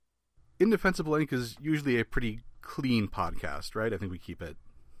Indefensible Inc. is usually a pretty clean podcast, right? I think we keep it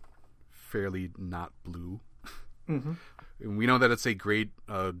fairly not blue. Mm-hmm. And we know that it's a great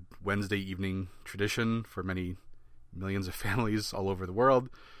Wednesday evening tradition for many millions of families all over the world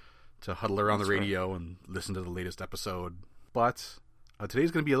to huddle around the radio and listen to the latest episode. But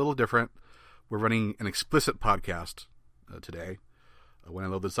today's going to be a little different. We're running an explicit podcast today. When I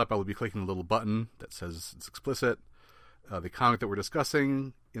load this up, I will be clicking the little button that says it's explicit. The comic that we're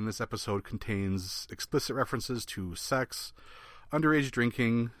discussing in this episode contains explicit references to sex, underage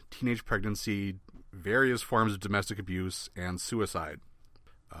drinking, teenage pregnancy, various forms of domestic abuse, and suicide.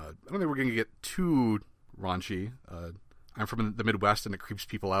 I don't think we're going to get too raunchy. I'm from the Midwest, and it creeps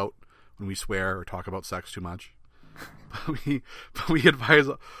people out when we swear or talk about sex too much. But we advise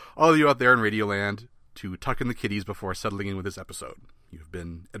all of you out there in Radioland to tuck in the kiddies before settling in with this episode. You've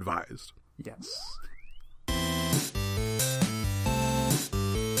been advised. Yes.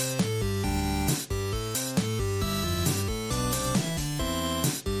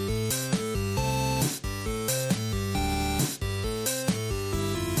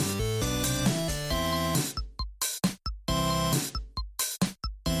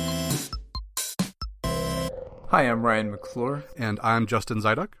 Hi, I'm Ryan McClure. And I'm Justin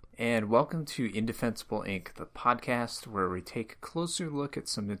Zyduk. And welcome to Indefensible Inc., the podcast where we take a closer look at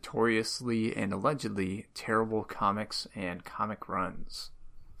some notoriously and allegedly terrible comics and comic runs.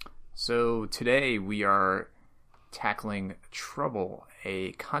 So today we are tackling Trouble,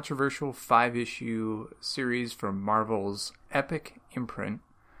 a controversial 5-issue series from Marvel's Epic imprint,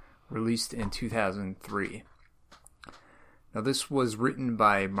 released in 2003. Now this was written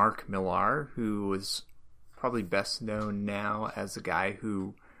by Mark Millar, who was probably best known now as the guy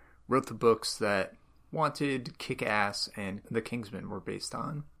who wrote the books that Wanted, Kick-Ass, and The Kingsman were based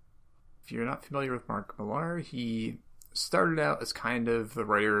on. If you're not familiar with Mark Millar, he started out as kind of the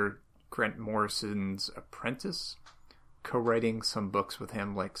writer Grant Morrison's apprentice, co-writing some books with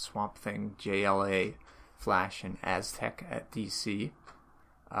him like Swamp Thing, JLA, Flash, and Aztec at DC.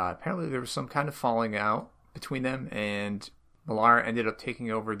 Apparently there was some kind of falling out between them, and Millar ended up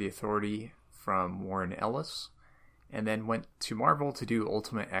taking over the authority from Warren Ellis, and then went to Marvel to do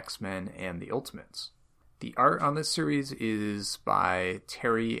Ultimate X-Men and the Ultimates. The art on this series is by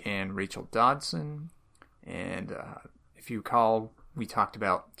Terry and Rachel Dodson, and if you recall, we talked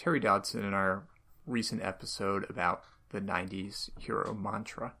about Terry Dodson in our recent episode about the 90s hero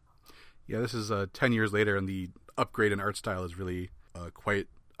mantra. Yeah, this is 10 years later, and the upgrade in art style is really quite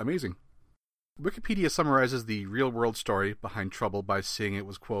amazing. Wikipedia summarizes the real-world story behind Trouble by saying it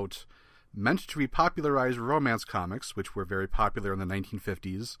was, quote, meant to repopularize romance comics, which were very popular in the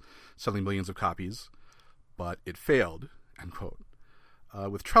 1950s, selling millions of copies, but it failed, end quote.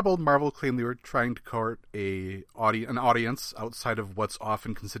 With Trouble, Marvel claimed they were trying to court an audience outside of what's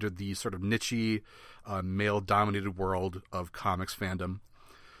often considered the sort of niche, male-dominated world of comics fandom.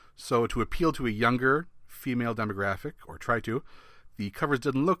 So to appeal to a younger female demographic, or try to, the covers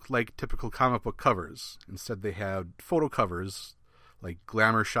didn't look like typical comic book covers. Instead, they had photo covers, like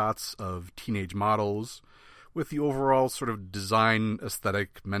glamour shots of teenage models, with the overall sort of design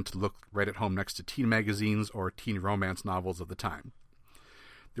aesthetic meant to look right at home next to teen magazines or teen romance novels of the time.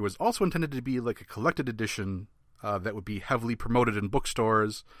 There was also intended to be like a collected edition that would be heavily promoted in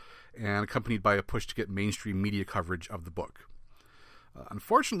bookstores and accompanied by a push to get mainstream media coverage of the book.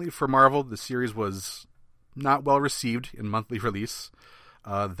 Unfortunately for Marvel, the series was not well received in monthly release.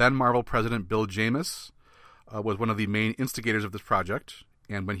 Then Marvel president Bill Jemas was one of the main instigators of this project,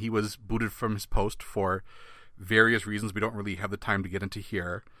 and when he was booted from his post for various reasons we don't really have the time to get into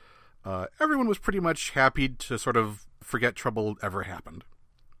here, everyone was pretty much happy to sort of forget Trouble ever happened.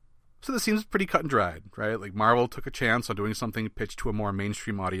 So this seems pretty cut and dried, right? Like Marvel took a chance on doing something pitched to a more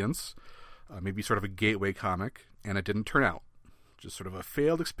mainstream audience, maybe sort of a gateway comic, and it didn't turn out. Just sort of a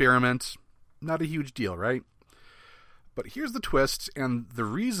failed experiment, not a huge deal, right? But here's the twist, and the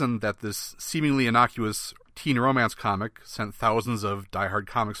reason that this seemingly innocuous teen romance comic sent thousands of diehard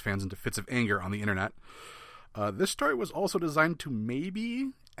comics fans into fits of anger on the internet. This story was also designed to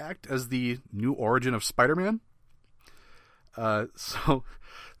maybe act as the new origin of Spider-Man. So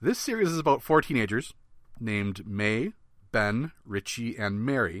this series is about 4 teenagers named May, Ben, Richie, and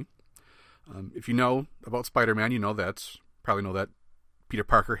Mary. If you know about Spider-Man, probably know that Peter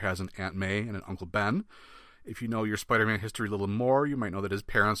Parker has an Aunt May and an Uncle Ben. If you know your Spider-Man history a little more, you might know that his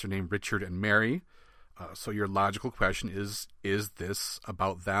parents are named Richard and Mary. So your logical question is this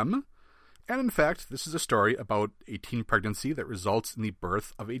about them? And in fact, this is a story about a teen pregnancy that results in the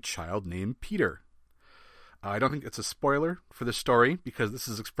birth of a child named Peter. I don't think it's a spoiler for this story, because this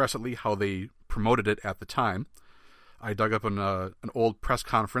is expressly how they promoted it at the time. I dug up an old press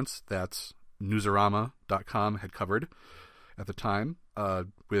conference that Newsarama.com had covered at the time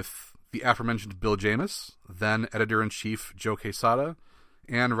with the aforementioned Bill Jamis, then editor-in-chief Joe Quesada,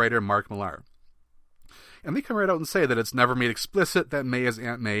 and writer Mark Millar. And they come right out and say that it's never made explicit that May is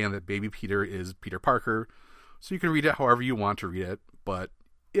Aunt May and that Baby Peter is Peter Parker, so you can read it however you want to read it, but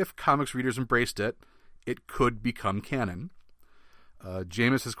if comics readers embraced it, it could become canon.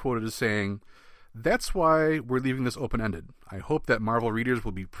 Jamis is quoted as saying, "That's why we're leaving this open-ended. I hope that Marvel readers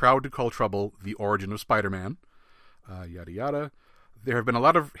will be proud to call Trouble the origin of Spider-Man." Yada yada. There have been a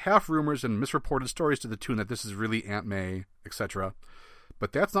lot of half-rumors and misreported stories to the tune that this is really Aunt May, etc.,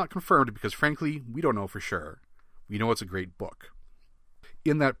 but that's not confirmed because, frankly, we don't know for sure. We know it's a great book.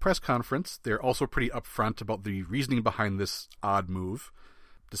 In that press conference, they're also pretty upfront about the reasoning behind this odd move.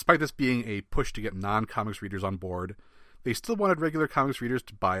 Despite this being a push to get non-comics readers on board, they still wanted regular comics readers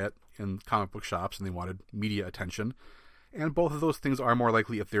to buy it in comic book shops, and they wanted media attention. And both of those things are more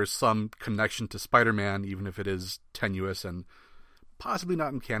likely if there's some connection to Spider-Man, even if it is tenuous and possibly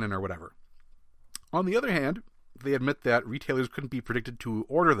not in canon or whatever. On the other hand, they admit that retailers couldn't be predicted to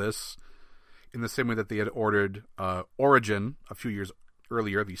order this in the same way that they had ordered Origin a few years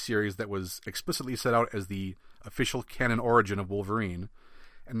earlier, the series that was explicitly set out as the official canon origin of Wolverine,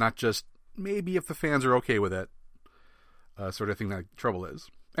 and not just maybe if the fans are okay with it, sort of thing that Trouble is.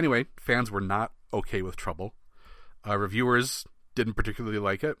 Anyway, fans were not okay with Trouble. Reviewers didn't particularly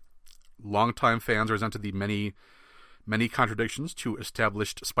like it. Longtime fans resented the many contradictions to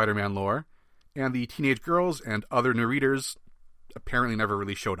established Spider-Man lore, and the teenage girls and other new readers apparently never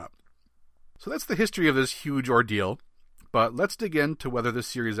really showed up. So that's the history of this huge ordeal, but let's dig into whether this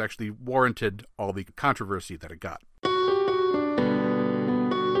series actually warranted all the controversy that it got.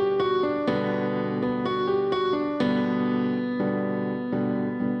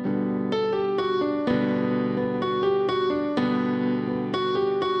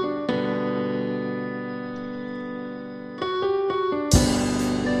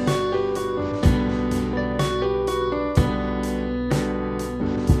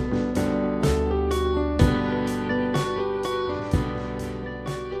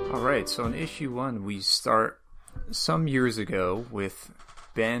 So in issue 1, we start some years ago with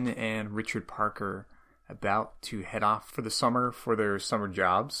Ben and Richard Parker about to head off for the summer for their summer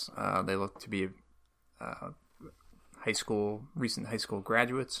jobs. They look to be recent high school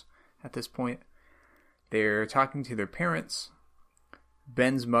graduates at this point. They're talking to their parents.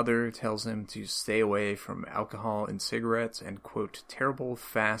 Ben's mother tells him to stay away from alcohol and cigarettes and, quote, terrible,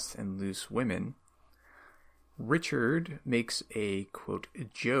 fast, and loose women. Richard makes a, quote,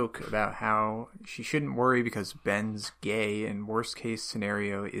 joke about how she shouldn't worry because Ben's gay, and worst case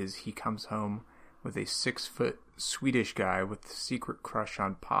scenario is he comes home with a 6-foot Swedish guy with a secret crush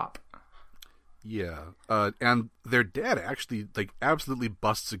on Pop. Yeah, and their dad actually, absolutely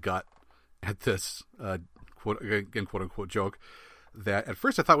busts a gut at this, quote-unquote joke that at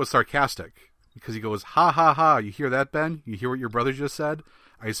first I thought was sarcastic, because he goes, ha ha ha, you hear that, Ben? You hear what your brother just said?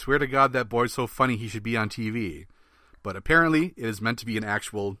 I swear to God that boy's so funny he should be on TV. But apparently it is meant to be an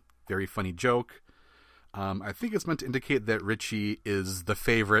actual very funny joke. I think it's meant to indicate that Richie is the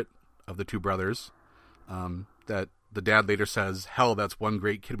favorite of the two brothers. That the dad later says, hell, that's one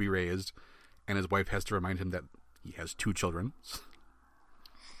great kid we raised. And his wife has to remind him that he has 2 children.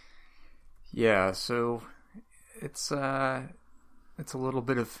 Yeah, so it's a little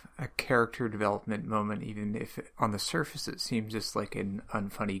bit of a character development moment, even if on the surface it seems just like an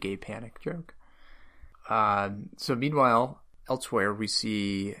unfunny gay panic joke. So meanwhile, elsewhere we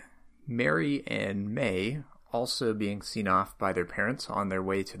see Mary and May also being seen off by their parents on their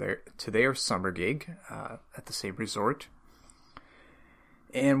way to their summer gig at the same resort.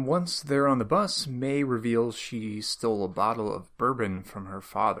 And once they're on the bus, May reveals she stole a bottle of bourbon from her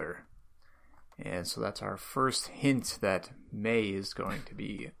father. And so that's our first hint that May is going to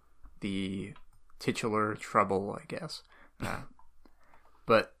be the titular Trouble, I guess.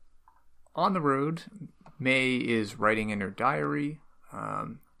 But on the road, May is writing in her diary. I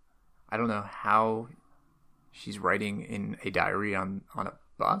don't know how she's writing in a diary on a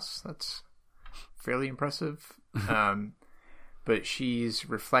bus. That's fairly impressive. But she's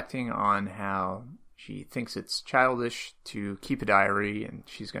reflecting on how she thinks it's childish to keep a diary, and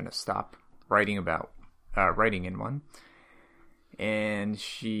she's going to stop writing in one. And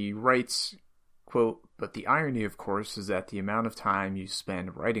she writes, quote, but the irony, of course, is that the amount of time you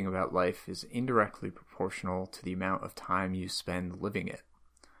spend writing about life is indirectly proportional to the amount of time you spend living it.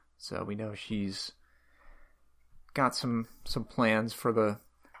 So we know she's got some plans for the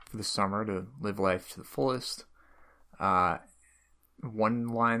summer to live life to the fullest. One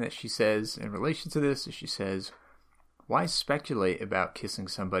line that she says in relation to this is she says, Why speculate about kissing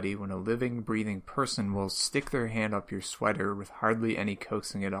somebody when a living, breathing person will stick their hand up your sweater with hardly any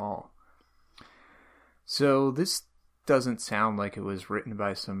coaxing at all? So this doesn't sound like it was written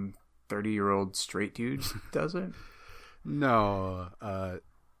by some 30-year-old straight dude, does it? No.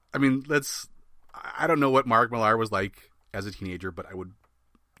 I mean, I don't know what Mark Millar was like as a teenager, but I would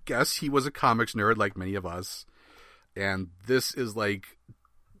guess he was a comics nerd like many of us. And this is like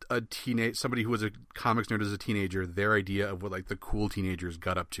somebody who was a comics nerd as a teenager, their idea of what like the cool teenagers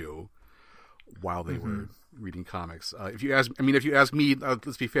got up to while they were reading comics. If you ask me,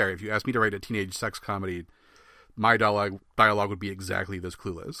 let's be fair, if you ask me to write a teenage sex comedy, my dialogue would be exactly this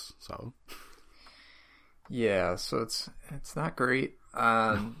clueless. So yeah, so it's not great.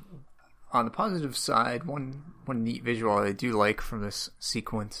 On the positive side, one neat visual I do like from this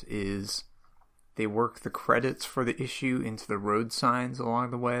sequence is they work the credits for the issue into the road signs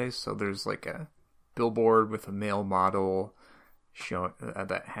along the way. So there's like a billboard with a male model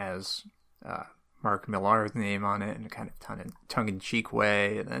that has Mark Millar's name on it in a kind of tongue-in-cheek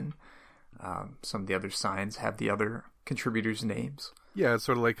way, and then some of the other signs have the other contributors' names. Yeah, it's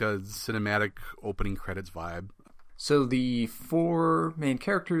sort of like a cinematic opening credits vibe. So the 4 main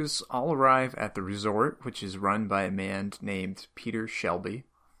characters all arrive at the resort, which is run by a man named Peter Shelby.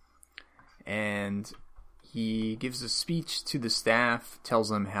 And he gives a speech to the staff, tells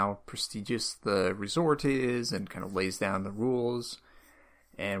them how prestigious the resort is, and kind of lays down the rules.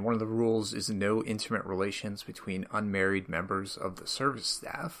 And one of the rules is no intimate relations between unmarried members of the service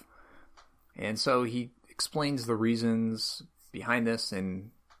staff. And so he explains the reasons behind this in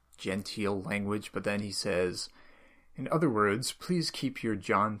genteel language, but then he says, in other words, please keep your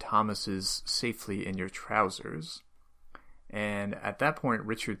John Thomases safely in your trousers. And at that point,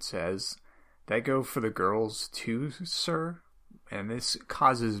 Richard says, that go for the girls too, sir? And this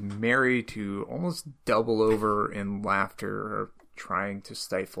causes Mary to almost double over in laughter, or trying to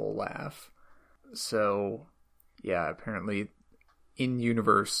stifle a laugh. So, yeah, apparently in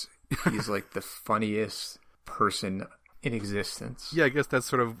universe, he's like the funniest person in existence. Yeah, I guess that's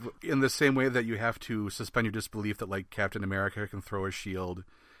sort of in the same way that you have to suspend your disbelief that like Captain America can throw a shield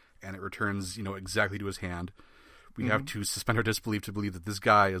and it returns, exactly to his hand. We have to suspend our disbelief to believe that this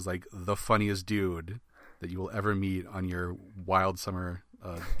guy is like the funniest dude that you will ever meet on your wild summer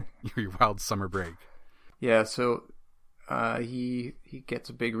break. Yeah, so he gets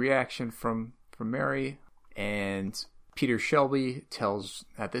a big reaction from Mary, and Peter Shelby tells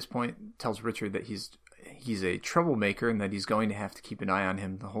Richard that he's a troublemaker and that he's going to have to keep an eye on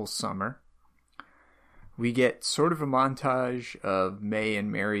him the whole summer. We get sort of a montage of May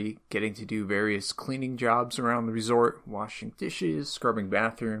and Mary getting to do various cleaning jobs around the resort, washing dishes, scrubbing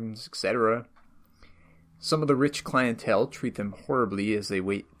bathrooms, etc. Some of the rich clientele treat them horribly as they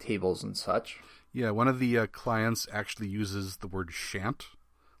wait tables and such. Yeah, one of the clients actually uses the word shan't.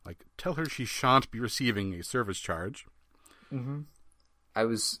 Like, tell her she shan't be receiving a service charge. Mm-hmm. I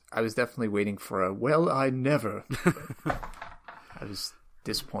was definitely waiting for a, well, I never. I was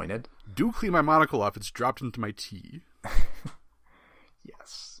disappointed. Do clean my monocle off. It's dropped into my tea.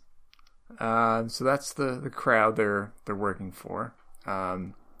 Yes. So that's the crowd they're working for.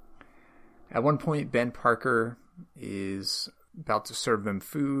 At one point, Ben Parker is about to serve them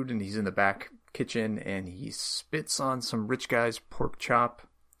food, and he's in the back kitchen, and he spits on some rich guy's pork chop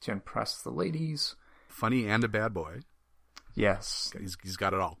to impress the ladies. Funny and a bad boy. Yes. He's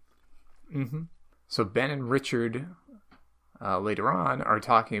got it all. Mm-hmm. So Ben and Richard, later on, are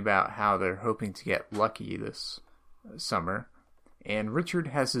talking about how they're hoping to get lucky this summer, and Richard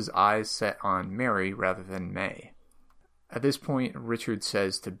has his eyes set on Mary rather than May. At this point, Richard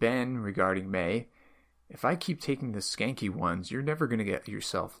says to Ben regarding May, if I keep taking the skanky ones, you're never going to get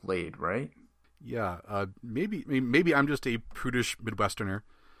yourself laid, right? Yeah, maybe I'm just a prudish Midwesterner,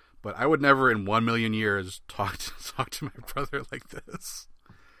 but I would never in 1,000,000 years talk to my brother like this.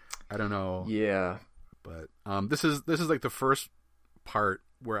 I don't know. Yeah. But this is like the first part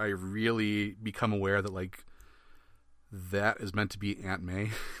where I really become aware that like that is meant to be Aunt May.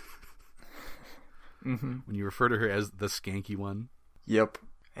 Mm-hmm. When you refer to her as the skanky one. Yep.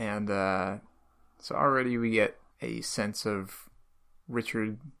 And so already we get a sense of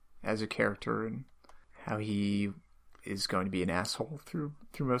Richard as a character and how he is going to be an asshole through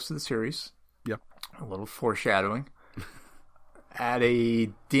most of the series. Yep. A little foreshadowing. At a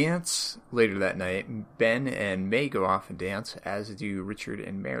dance later that night, Ben and May go off and dance, as do Richard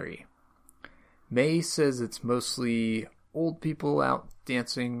and Mary. May says it's mostly old people out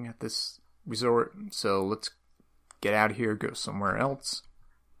dancing at this resort, so let's get out of here, go somewhere else.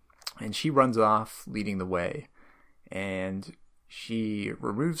 And she runs off, leading the way. And she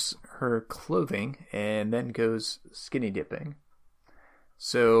removes her clothing and then goes skinny dipping.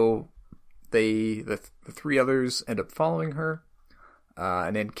 So the three others end up following her.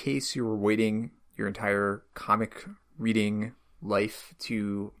 And in case you were waiting your entire comic reading life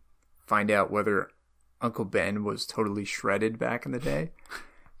to find out whether Uncle Ben was totally shredded back in the day,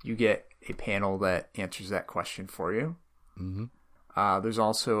 you get a panel that answers that question for you. Mm-hmm.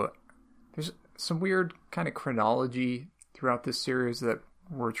 There's some weird kind of chronology throughout this series that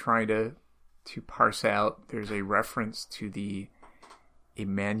we're trying to parse out. There's a reference to the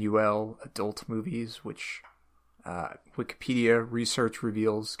Emmanuel adult movies, which Wikipedia research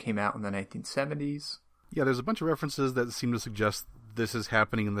reveals came out in the 1970s. Yeah, there's a bunch of references that seem to suggest this is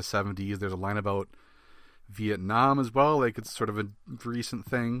happening in the 70s. There's a line about Vietnam as well, like it's sort of a recent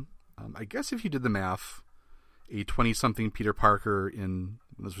thing. I guess if you did the math, a 20-something Peter Parker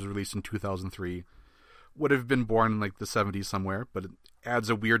this was released in 2003, would have been born in like the 70s somewhere, but it adds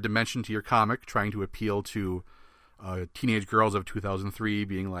a weird dimension to your comic, trying to appeal to teenage girls of 2003,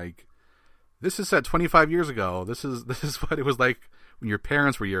 being like, this is set 25 years ago. This is what it was like when your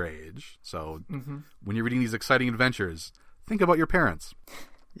parents were your age. So when you're reading these exciting adventures, think about your parents.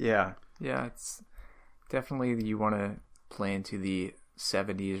 Yeah, it's definitely you want to play into the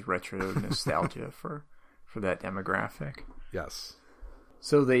 70s retro nostalgia for that demographic. Yes.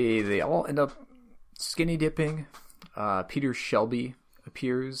 So they all end up skinny dipping. Peter Shelby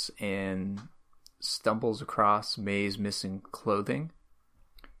appears and stumbles across May's missing clothing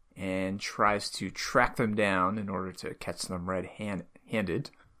and tries to track them down in order to catch them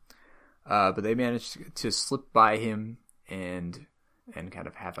red-handed. But they manage to slip by him and kind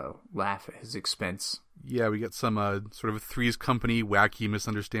of have a laugh at his expense. Yeah, we get some sort of Three's Company wacky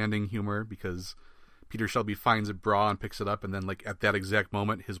misunderstanding humor because Peter Shelby finds a bra and picks it up, and then like at that exact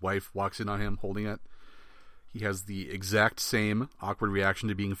moment, his wife walks in on him holding it. He has the exact same awkward reaction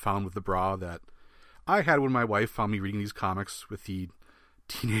to being found with the bra that I had when my wife found me reading these comics with the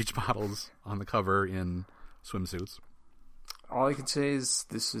teenage models on the cover in swimsuits. All I can say is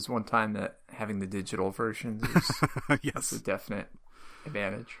this is one time that having the digital versions is yes, a definite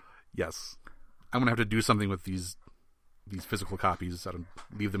advantage. Yes. I'm going to have to do something with these physical copies. I don't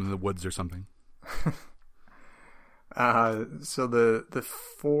leave them in the woods or something. So the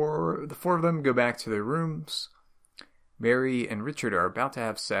four of them go back to their rooms. Mary and Richard are about to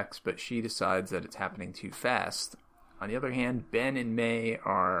have sex, but she decides that it's happening too fast. On the other hand, Ben and May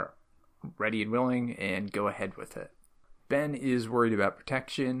are ready and willing and go ahead with it. Ben is worried about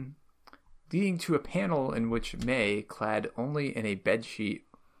protection, leading to a panel in which May, clad only in a bedsheet,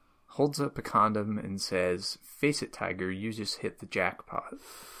 holds up a condom and says, "Face it, Tiger, you just hit the jackpot."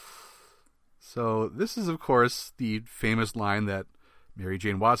 So this is, of course, the famous line that Mary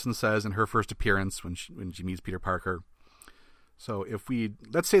Jane Watson says in her first appearance when she meets Peter Parker. So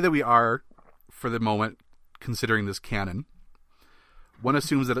let's say that we are, for the moment, considering this canon. One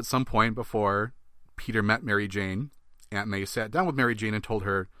assumes that at some point before Peter met Mary Jane, Aunt May sat down with Mary Jane and told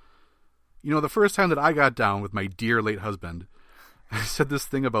her, the first time that I got down with my dear late husband, I said this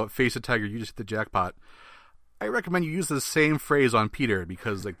thing about face a tiger, you just hit the jackpot. I recommend you use the same phrase on Peter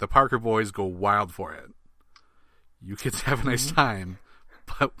because like the Parker boys go wild for it. You kids have a nice time,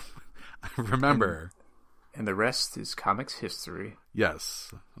 but remember. And the rest is comics history.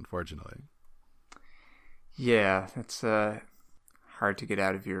 Yes, unfortunately. Yeah, that's hard to get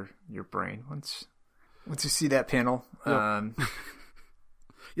out of your brain once you see that panel. Yep.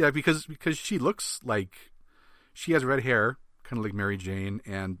 Yeah, because she looks like she has red hair, kind of like Mary Jane,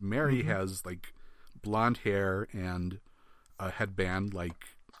 and Mary has like blonde hair and a headband like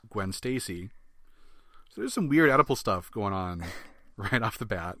Gwen Stacy. So there's some weird Oedipal stuff going on right off the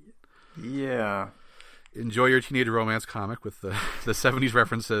bat. Yeah. Enjoy your teenage romance comic with the 70s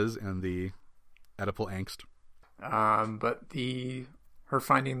references and the Oedipal angst. But her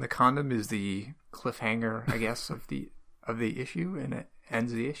finding the condom is the cliffhanger, I guess, of the issue, and it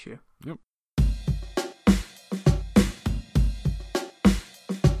ends the issue. Yep.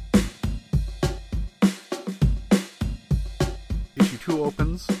 Issue 2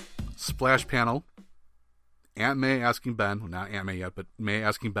 opens, splash panel, Aunt May asking Ben, well, not Aunt May yet, but May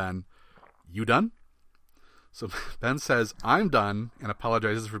asking Ben, "You done?" So Ben says, "I'm done," and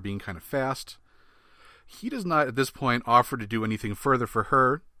apologizes for being kind of fast. He does not, at this point, offer to do anything further for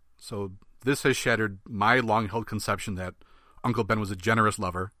her, so this has shattered my long-held conception that Uncle Ben was a generous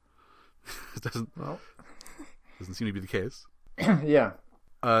lover. It doesn't seem to be the case. Yeah.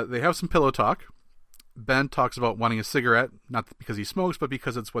 They have some pillow talk. Ben talks about wanting a cigarette, not because he smokes, but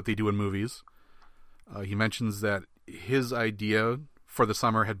because it's what they do in movies. He mentions that his idea for the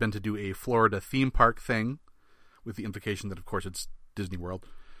summer had been to do a Florida theme park thing, with the implication that, of course, it's Disney World.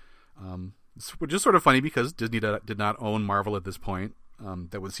 Which is sort of funny because Disney did not own Marvel at this point.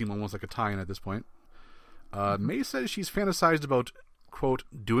 That would seem almost like a tie-in at this point. May says she's fantasized about, quote,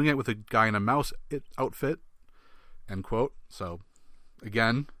 doing it with a guy in a mouse outfit, end quote. So,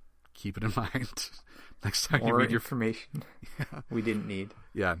 again, keep it in mind. Next time you read information we didn't need.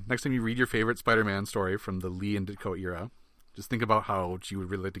 Yeah, next time you read your favorite Spider-Man story from the Lee and Ditko era, just think about how she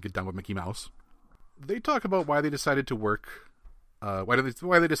would really like to get done with Mickey Mouse. They talk about why they decided to work, why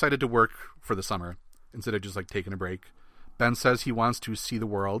they decided to work for the summer instead of just like taking a break. Ben says he wants to see the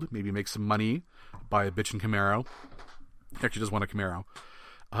world, maybe make some money, buy a bitchin' Camaro. He actually just want a Camaro.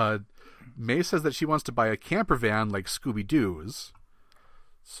 May says that she wants to buy a camper van like Scooby-Doo's.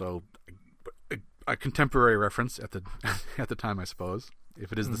 So, a contemporary reference at the time, I suppose,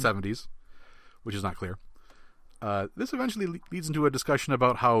 if it is the 70s, which is not clear. This eventually leads into a discussion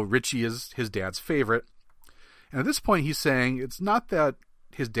about how Richie is his dad's favorite. And at this point, he's saying it's not that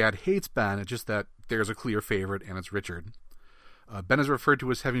his dad hates Ben, it's just that there's a clear favorite, and it's Richard. Ben is referred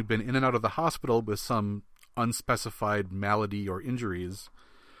to as having been in and out of the hospital with some unspecified malady or injuries.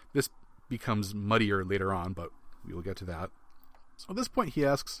 This becomes muddier later on, but we will get to that. So at this point, he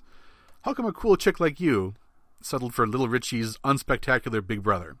asks, how come a cool chick like you settled for Little Richie's unspectacular big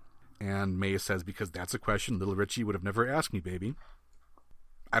brother? And May says, because that's a question Little Richie would have never asked me, baby.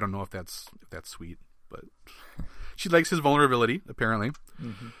 I don't know if that's sweet, but she likes his vulnerability, apparently.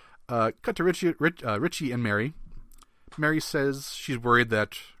 Cut to Richie and Mary. Mary says she's worried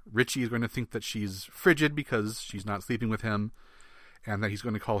that Richie is going to think that she's frigid because she's not sleeping with him, and that he's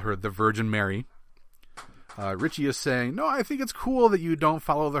going to call her the Virgin Mary. Richie is saying, no, I think it's cool that you don't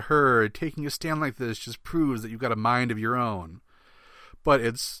follow the herd. Taking a stand like this just proves that you've got a mind of your own. But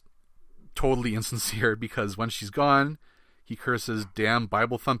it's totally insincere because when she's gone, he curses damn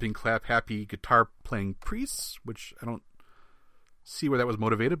Bible-thumping, clap-happy, guitar-playing priests, which I don't see where that was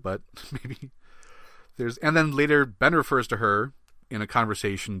motivated, but maybe there's... And then later, Ben refers to her in a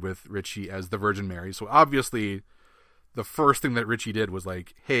conversation with Richie as the Virgin Mary. So obviously, the first thing that Richie did was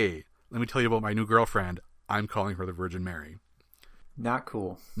like, hey, let me tell you about my new girlfriend. I'm calling her the Virgin Mary. Not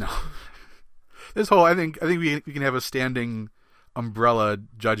cool. No. This whole, I think we can have a standing umbrella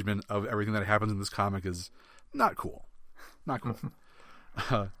judgment of everything that happens in this comic is not cool. Not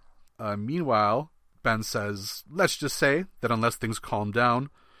cool. Meanwhile, Ben says, let's just say that unless things calm down,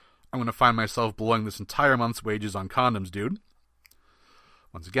 I'm going to find myself blowing this entire month's wages on condoms, dude.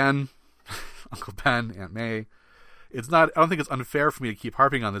 Once again, Uncle Ben, Aunt May. I don't think it's unfair for me to keep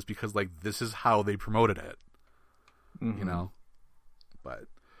harping on this because, like, this is how they promoted it. You know? But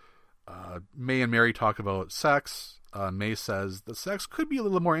May and Mary talk about sex. May says, the sex could be a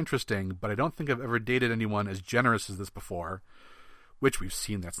little more interesting, but I don't think I've ever dated anyone as generous as this before. Which we've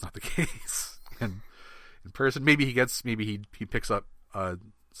seen that's not the case. And in person, maybe he picks up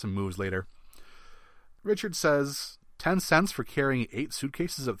some moves later. Richard says, 10 cents for carrying 8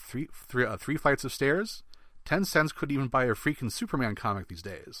 suitcases up three flights of stairs? 10 cents could even buy a freaking Superman comic these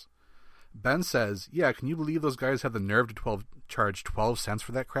days. Ben says, yeah, can you believe those guys have the nerve to charge 12 cents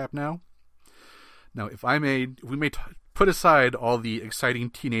for that crap now? Now, if we may put aside all the exciting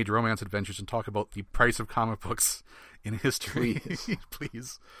teenage romance adventures and talk about the price of comic books in history,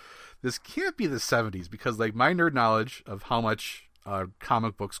 please. This can't be the 70s because, like, my nerd knowledge of how much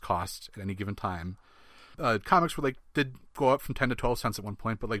comic books cost at any given time, comics did go up from 10 to 12 cents at one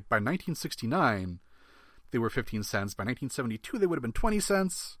point, but like by 1969, they were 15 cents. By 1972, they would have been 20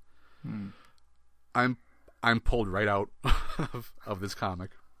 cents. I'm pulled right out of this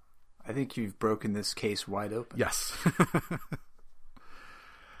comic. I think you've broken this case wide open. Yes.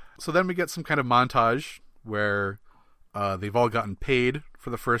 So then we get some kind of montage where they've all gotten paid for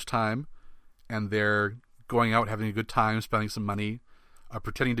the first time, and they're going out, having a good time, spending some money,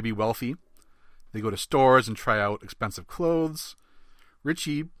 pretending to be wealthy. They go to stores and try out expensive clothes.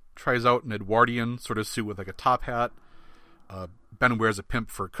 Richie tries out an Edwardian sort of suit with like a top hat. Ben wears a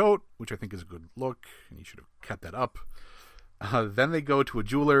pimp fur coat, which I think is a good look, and he should have kept that up. Then they go to a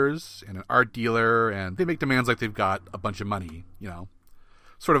jeweler's and an art dealer, and they make demands like they've got a bunch of money, you know.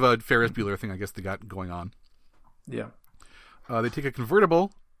 Sort of a Ferris Bueller thing, I guess, they got going on. Yeah. They take a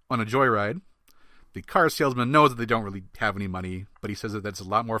convertible on a joyride. The car salesman knows that they don't really have any money, but he says that that's a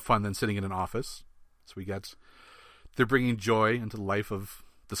lot more fun than sitting in an office. So they're bringing joy into the life of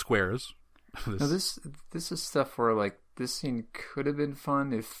the squares. Now this is stuff where, like, this scene could have been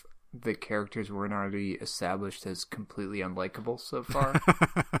fun if the characters weren't already established as completely unlikable so far.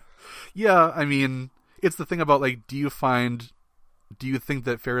 Yeah, I mean, it's the thing about, like, do you think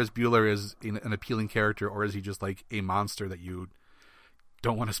that Ferris Bueller is an appealing character, or is he just like a monster that you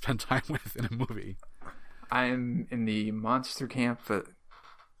don't want to spend time with in a movie? I'm in the monster camp, but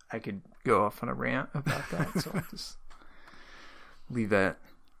I could go off on a rant about that, so I'll just leave that.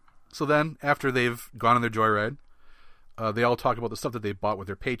 So then, after they've gone on their joyride, they all talk about the stuff that they bought with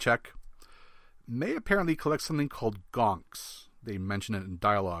their paycheck. May apparently collects something called gonks. They mention it in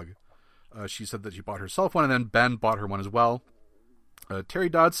dialogue. She said that she bought herself one, and then Ben bought her one as well. Terry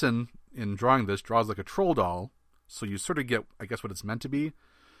Dodson, in drawing this, draws like a troll doll, so you sort of get, I guess, what it's meant to be.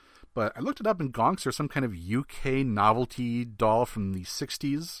 But I looked it up, and gonks are some kind of UK novelty doll from the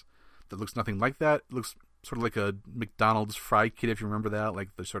 60s that looks nothing like that. It looks sort of like a McDonald's Fry Kid, if you remember that,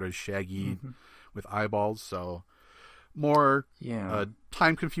 like the sort of shaggy with eyeballs. So more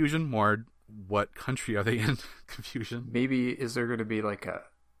time confusion, more what country are they in confusion. Maybe is there going to be like a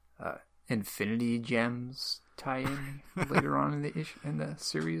Infinity Gems tie-in later on in the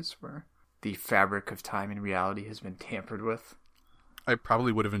series where the fabric of time and reality has been tampered with? I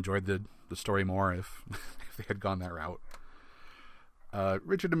probably would have enjoyed the story more if they had gone that route.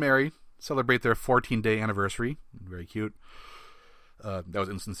 Richard and Mary celebrate their 14-day anniversary. Very cute. That was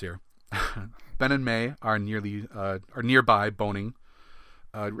insincere. Ben and May are nearby boning.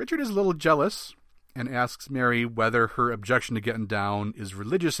 Richard is a little jealous and asks Mary whether her objection to getting down is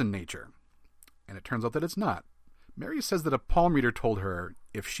religious in nature. And it turns out that it's not. Mary says that a palm reader told her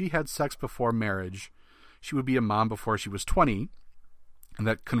if she had sex before marriage, she would be a mom before she was 20, and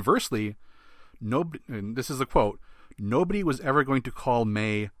that conversely, nobody, and this is a quote, nobody was ever going to call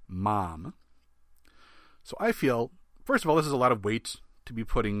May mom. So I feel, first of all, this is a lot of weight to be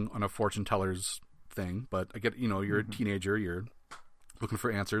putting on a fortune teller's thing, but I get, you're a teenager, you're looking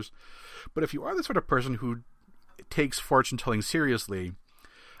for answers. But if you are the sort of person who takes fortune telling seriously,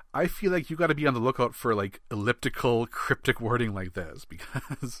 I feel like you got to be on the lookout for like elliptical, cryptic wording like this,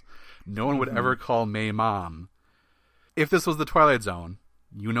 because no one would ever call May mom. If this was the Twilight Zone,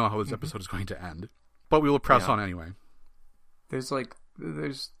 you know how this episode is going to end. But we will press on anyway.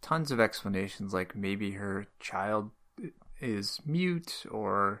 There's tons of explanations, like maybe her child is mute,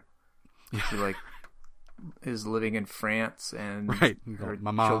 or she is living in France and her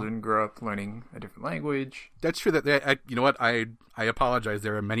children grow up learning a different language. That's true. That you know what? I apologize.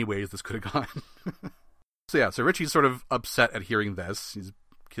 There are many ways this could have gone. So Richie's sort of upset at hearing this.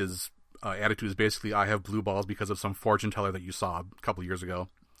 His attitude is basically, I have blue balls because of some fortune teller that you saw a couple years ago.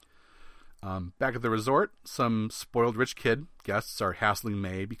 Back at the resort, some spoiled rich kid guests are hassling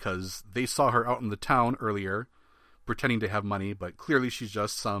May because they saw her out in the town earlier pretending to have money, but clearly she's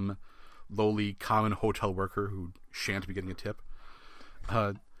just some lowly common hotel worker who shan't be getting a tip.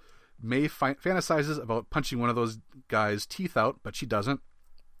 May fantasizes about punching one of those guys' teeth out, but she doesn't.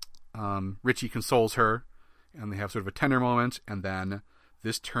 Richie consoles her, and they have sort of a tender moment, and then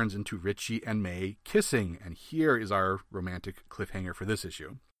this turns into Richie and May kissing, and here is our romantic cliffhanger for this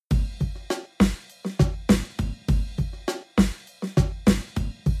issue.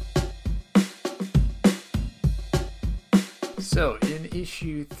 So, in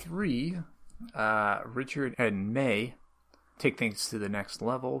issue 3, Richard and May take things to the next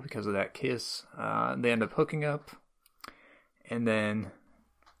level because of that kiss. They end up hooking up, and then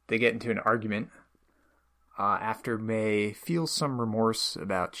they get into an argument after May feels some remorse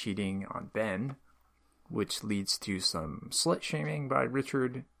about cheating on Ben, which leads to some slut-shaming by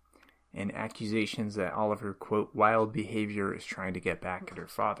Richard and accusations that all of her, quote, wild behavior is trying to get back at her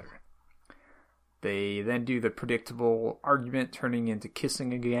father. They then do the predictable argument turning into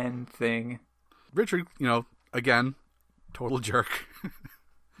kissing again thing. Richard, again, total jerk.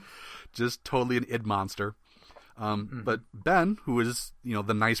 Just totally an id monster. But Ben, who is,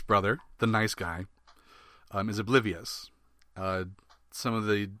 the nice brother, the nice guy, is oblivious. Some of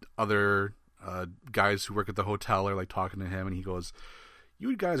the other guys who work at the hotel are like talking to him, and he goes,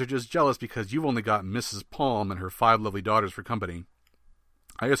 "You guys are just jealous because you've only got Mrs. Palm and her 5 lovely daughters for company."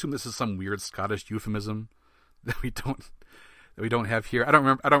 I assume this is some weird Scottish euphemism that we don't have here. I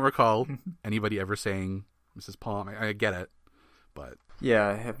don't recall anybody ever saying Mrs. Palm. I get it, but yeah,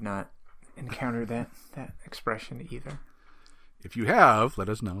 I have not encountered that expression either. If you have, let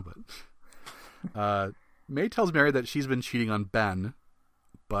us know. But May tells Mary that she's been cheating on Ben,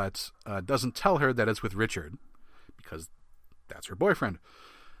 but doesn't tell her that it's with Richard because that's her boyfriend.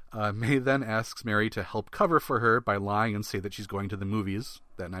 May then asks Mary to help cover for her by lying and say that she's going to the movies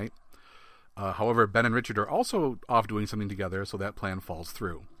that night. However, Ben and Richard are also off doing something together, so that plan falls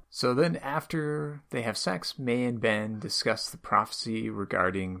through. So then after they have sex, May and Ben discuss the prophecy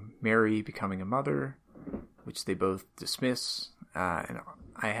regarding Mary becoming a mother, which they both dismiss. And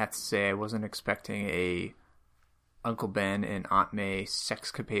I have to say I wasn't expecting a Uncle Ben and Aunt May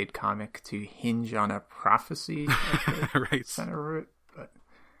sexcapade comic to hinge on a prophecy at the right. center of it, but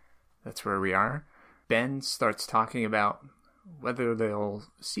that's where we are. Ben starts talking about whether they'll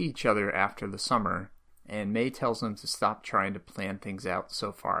see each other after the summer, and May tells him to stop trying to plan things out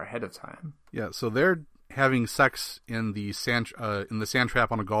so far ahead of time. Yeah, so they're having sex in the sand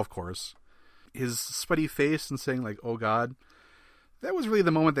trap on a golf course. His sweaty face and saying, like, "Oh God," that was really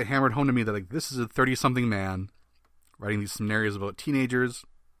the moment that hammered home to me that, like, this is a 30-something man writing these scenarios about teenagers.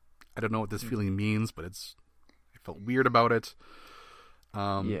 I don't know what this feeling means, but I felt weird about it.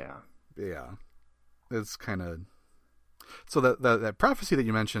 Yeah, it's kind of. So that prophecy that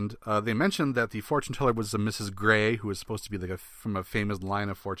you mentioned, they mentioned that the fortune teller was a Mrs. Gray, who was supposed to be like from a famous line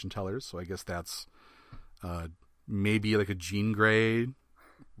of fortune tellers. So I guess that's maybe like a Jean Grey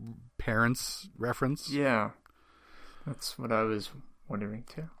parents reference. Yeah, that's what I was wondering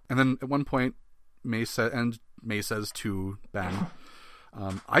too. And then at one point, May says to Ben,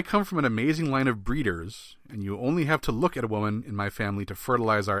 "I come from an amazing line of breeders, and you only have to look at a woman in my family to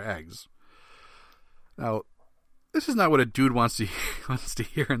fertilize our eggs." Now, this is not what a dude wants to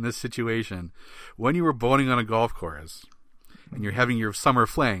hear in this situation. When you were boning on a golf course and you're having your summer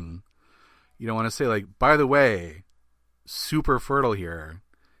fling, you don't want to say, like, "By the way, super fertile here,"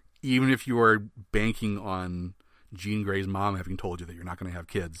 even if you are banking on Jean Grey's mom having told you that you're not going to have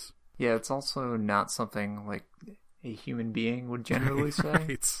kids. Yeah, it's also not something like a human being would generally say.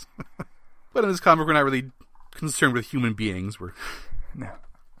 Right. But in this comic, we're not really concerned with human beings. No.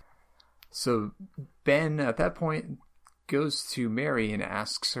 So Ben, at that point, goes to Mary and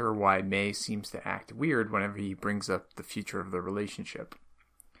asks her why May seems to act weird whenever he brings up the future of the relationship.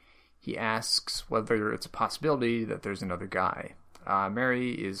 He asks whether it's a possibility that there's another guy.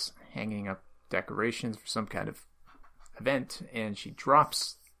 Mary is hanging up decorations for some kind of event, and she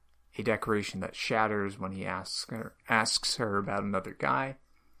drops a decoration that shatters when he asks her about another guy.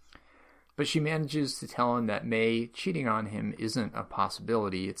 But she manages to tell him that May cheating on him isn't a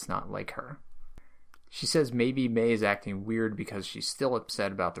possibility. It's not like her. She says maybe May is acting weird because she's still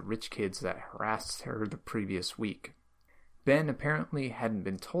upset about the rich kids that harassed her the previous week. Ben apparently hadn't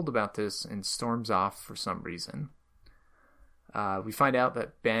been told about this and storms off for some reason. We find out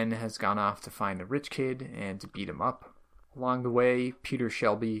that Ben has gone off to find the rich kid and to beat him up. Along the way, Peter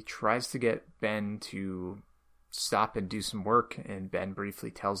Shelby tries to get Ben to stop and do some work, and Ben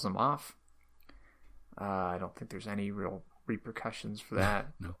briefly tells him off. I don't think there's any real repercussions for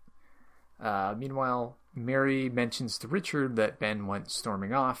that. No. Meanwhile, Mary mentions to Richard that Ben went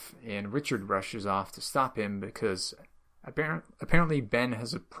storming off, and Richard rushes off to stop him because apparently Ben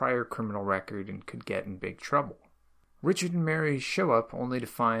has a prior criminal record and could get in big trouble. Richard and Mary show up only to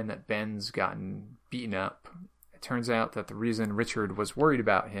find that Ben's gotten beaten up. It turns out that the reason Richard was worried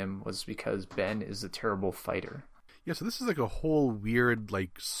about him was because Ben is a terrible fighter. Yeah, so this is like a whole weird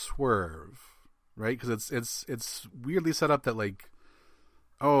like swerve, right? Because it's weirdly set up that like,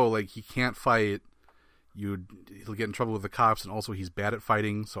 oh, like he can't fight, he'll get in trouble with the cops, and also he's bad at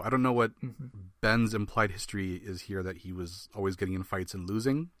fighting. So I don't know what Ben's implied history is here, that he was always getting in fights and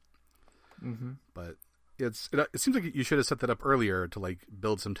losing. But it seems like you should have set that up earlier to like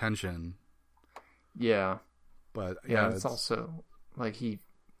build some tension. Yeah. But yeah, it's also like I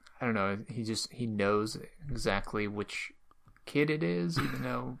don't know, he knows exactly which kid it is, even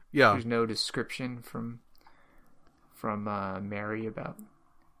though there's no description from Mary about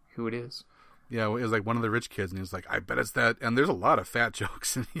who it is. Yeah, it was like one of the rich kids, and he was like, "I bet it's that." And there's a lot of fat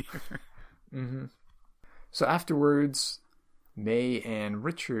jokes in here. So afterwards, May and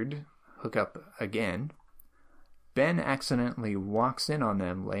Richard hook up again. Ben accidentally walks in on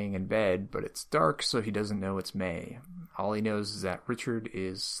them laying in bed, but it's dark, so he doesn't know it's May. All he knows is that Richard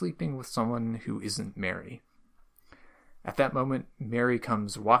is sleeping with someone who isn't Mary. At that moment, Mary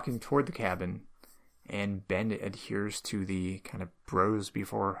comes walking toward the cabin, and Ben adheres to the kind of bros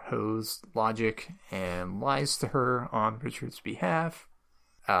before hoes logic and lies to her on Richard's behalf.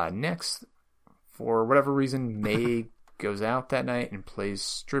 Next, for whatever reason, May goes out that night and plays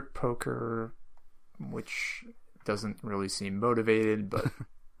strip poker, which doesn't really seem motivated, but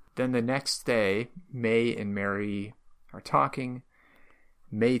then the next day, May and Mary are talking.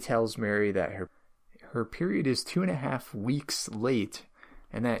 May tells Mary that her period is 2.5 weeks late,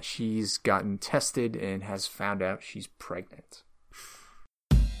 and that she's gotten tested and has found out she's pregnant.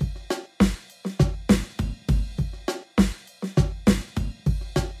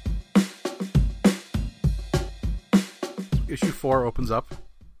 Issue 4 opens up.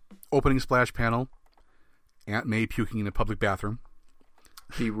 Opening splash panel. Aunt May puking in a public bathroom.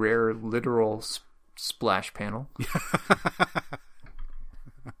 The rare literal splash panel.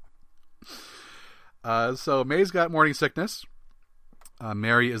 So May's got morning sickness.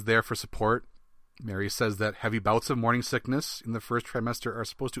 Mary is there for support. Mary says that heavy bouts of morning sickness in the first trimester are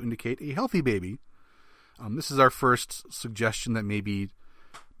supposed to indicate a healthy baby. This is our first suggestion that maybe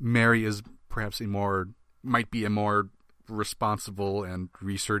Mary is perhaps might be a more responsible and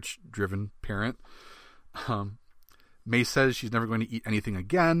research-driven parent. May says she's never going to eat anything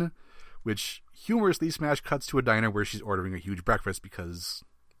again, which humorously smash cuts to a diner where she's ordering a huge breakfast because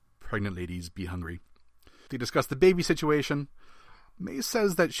pregnant ladies be hungry. They discuss the baby situation. May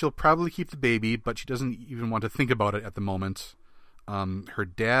says that she'll probably keep the baby, but she doesn't even want to think about it at the moment. Her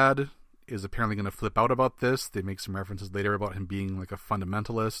dad is apparently going to flip out about this. They make some references later about him being like a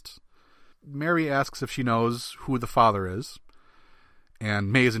fundamentalist. Mary asks if she knows who the father is,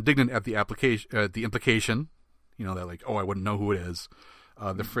 and May is indignant at the implication, that like, oh, I wouldn't know who it is.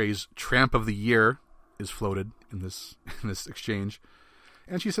 The phrase "tramp of the year" is floated in this exchange,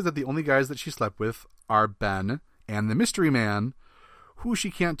 and she says that the only guys that she slept with are Ben and the mystery man, who she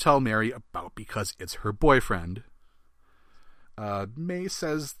can't tell Mary about because it's her boyfriend. May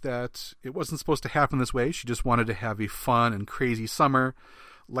says that it wasn't supposed to happen this way. She just wanted to have a fun and crazy summer,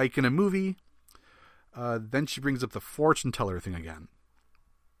 like in a movie. Then she brings up the fortune teller thing again.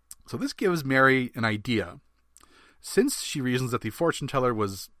 So this gives Mary an idea. Since she reasons that the fortune teller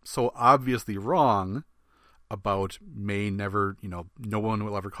was so obviously wrong about May never, no one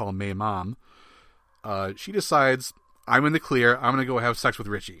will ever call May mom, she decides, I'm in the clear, I'm going to go have sex with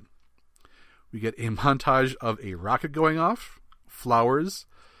Richie. We get a montage of a rocket going off, flowers,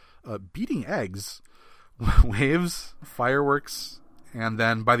 beating eggs, waves, fireworks, and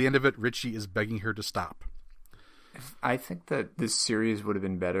then by the end of it, Richie is begging her to stop. I think that this series would have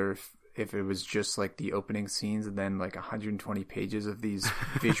been better if it was just like the opening scenes and then like 120 pages of these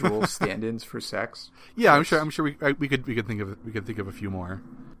visual stand-ins for sex. Yeah, I'm sure we could think of a few more.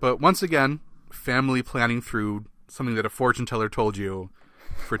 But once again, family planning through something that a fortune teller told you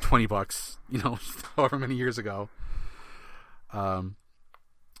for $20, however many years ago.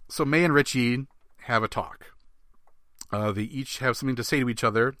 So May and Richie have a talk. They each have something to say to each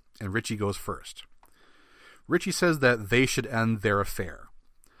other, and Richie goes first. Richie says that they should end their affair.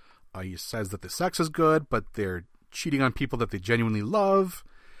 He says that the sex is good, but they're cheating on people that they genuinely love.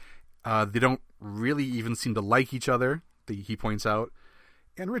 They don't really even seem to like each other, he points out.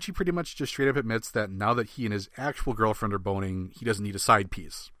 And Richie pretty much just straight up admits that now that he and his actual girlfriend are boning, he doesn't need a side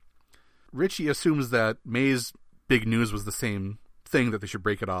piece. Richie assumes that May's big news was the same thing, that they should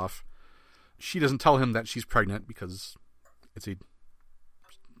break it off. She doesn't tell him that she's pregnant because it's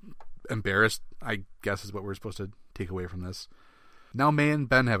embarrassed, I guess, is what we're supposed to take away from this. Now May and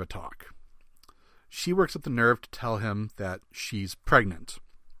Ben have a talk. She works up the nerve to tell him that she's pregnant,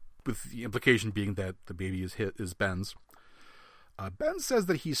 with the implication being that the baby is Ben's. Ben says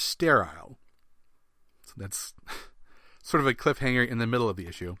that he's sterile. So that's sort of a cliffhanger in the middle of the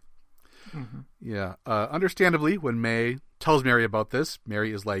issue. Mm-hmm. Yeah. Understandably, when May tells Mary about this,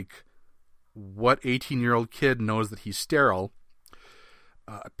 Mary is like, what 18-year-old kid knows that he's sterile?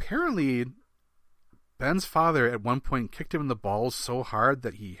 Apparently, Ben's father at one point kicked him in the balls so hard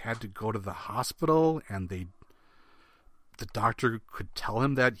that he had to go to the hospital, and the doctor could tell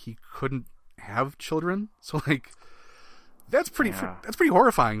him that he couldn't have children. So, like, that's pretty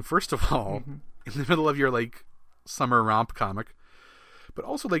horrifying, first of all, mm-hmm. in the middle of your, like, summer romp comic. But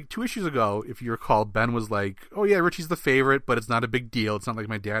also, like, 2 issues ago, if you recall, Ben was like, oh yeah, Richie's the favorite, but it's not a big deal. It's not like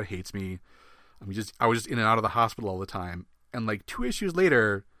my dad hates me. I was just in and out of the hospital all the time. And, like, 2 issues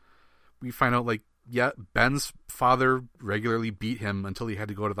later, we find out, like, yeah, Ben's father regularly beat him until he had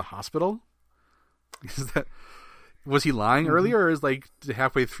to go to the hospital. Was he lying mm-hmm. earlier, or is, like,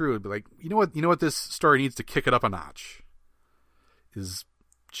 halfway through, it'd be like, you know what this story needs to kick it up a notch? Is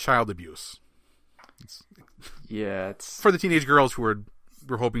child abuse. It's for the teenage girls who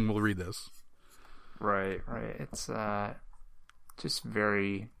we're hoping will read this. Right. It's just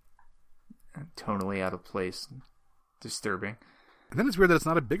very tonally out of place, disturbing. And then it's weird that it's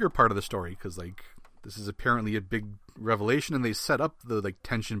not a bigger part of the story, because, like, this is apparently a big revelation, and they set up the, like,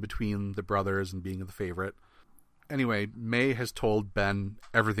 tension between the brothers and being the favorite. Anyway, May has told Ben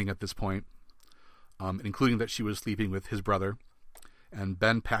everything at this point, including that she was sleeping with his brother, and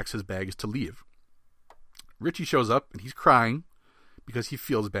Ben packs his bags to leave. Richie shows up, and he's crying because he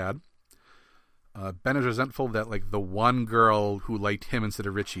feels bad. Ben is resentful that, like, the one girl who liked him instead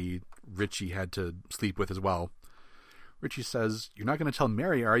of Richie had to sleep with as well. Richie says, "You're not going to tell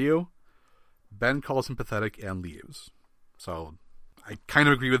Mary, are you?" Ben calls him pathetic and leaves. So I kind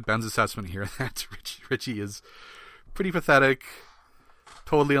of agree with Ben's assessment here that Richie is pretty pathetic,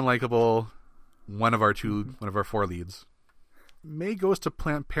 totally unlikable, one of our 4 leads. May goes to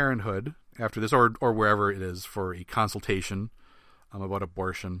Planned Parenthood after this, or wherever it is, for a consultation about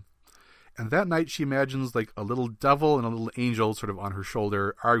abortion. And that night she imagines like a little devil and a little angel sort of on her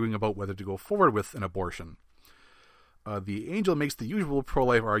shoulder arguing about whether to go forward with an abortion. The angel makes the usual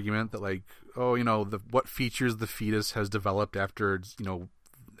pro-life argument that like, oh, what features the fetus has developed after,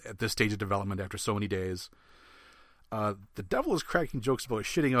 at this stage of development after so many days. The devil is cracking jokes about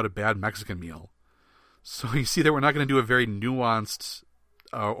shitting out a bad Mexican meal. So you see that we're not going to do a very nuanced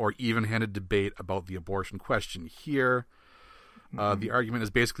or even-handed debate about the abortion question here. The argument is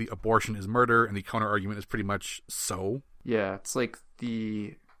basically abortion is murder, and the counter-argument is pretty much so. Yeah, it's like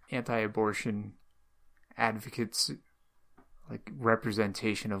the anti-abortion advocates' like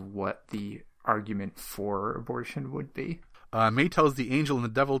representation of what the argument for abortion would be. May tells the angel and the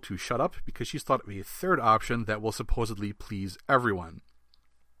devil to shut up because she's thought of a third option that will supposedly please everyone.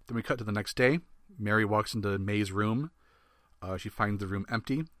 Then we cut to the next day. Mary walks into May's room. She finds the room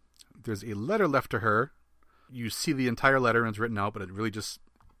empty. There's a letter left to her. You see the entire letter and it's written out, but it really just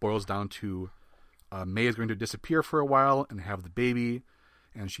boils down to May is going to disappear for a while and have the baby,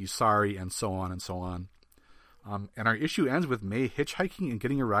 and she's sorry, and so on and so on. And our issue ends with May hitchhiking and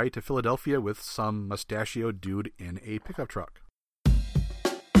getting a ride to Philadelphia with some mustachioed dude in a pickup truck.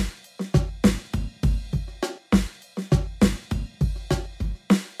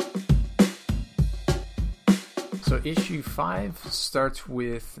 So issue 5 starts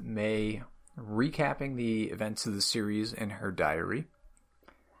with May recapping the events of the series in her diary.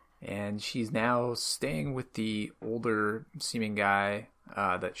 And she's now staying with the older seeming guy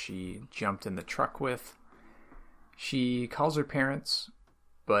that she jumped in the truck with. She calls her parents,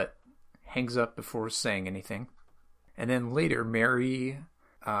 but hangs up before saying anything. And then later, May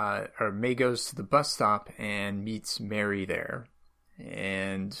goes to the bus stop and meets Mary there.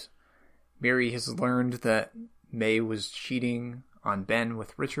 And Mary has learned that May was cheating on Ben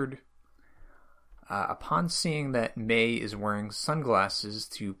with Richard. Upon seeing that May is wearing sunglasses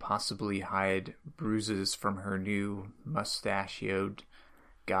to possibly hide bruises from her new mustachioed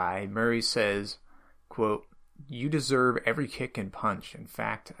guy, Mary says, quote, "You deserve every kick and punch. In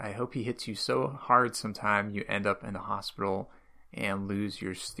fact, I hope he hits you so hard sometime you end up in the hospital and lose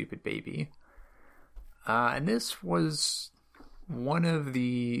your stupid baby." And this was one of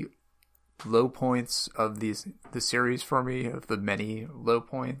the low points of the series for me, of the many low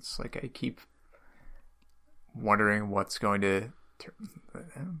points. Like, I keep wondering what's going to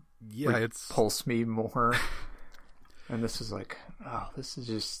pulse me more. And this is like, oh, this is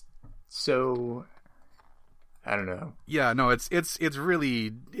just so... I don't know. Yeah, no, it's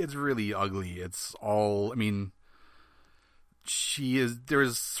really ugly. It's all, I mean, there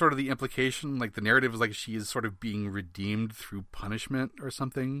is sort of the implication, like the narrative is like she is sort of being redeemed through punishment or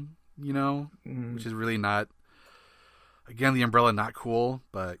something, which is really not, again, the umbrella not cool,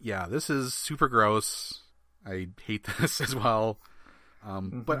 but yeah, this is super gross. I hate this as well.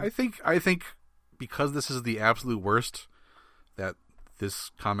 But I think because this is the absolute worst that this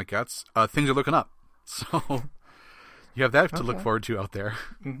comic gets, things are looking up. So you have that to look forward to out there.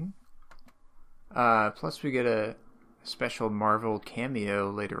 Plus, we get a special Marvel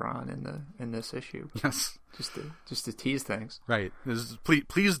cameo later on in this issue. Yes, just to tease things. Right.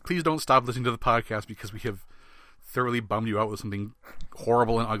 Please don't stop listening to the podcast because we have thoroughly bummed you out with something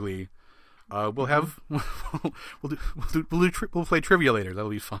horrible and ugly. We'll play trivia later. That'll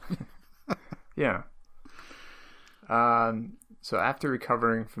be fun. Yeah. So after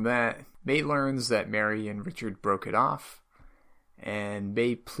recovering from that, May learns that Mary and Richard broke it off, and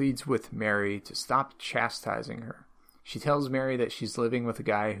May pleads with Mary to stop chastising her. She tells Mary that she's living with a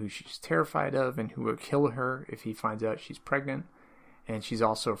guy who she's terrified of and who will kill her if he finds out she's pregnant, and she's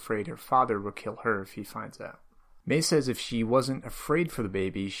also afraid her father will kill her if he finds out. May says if she wasn't afraid for the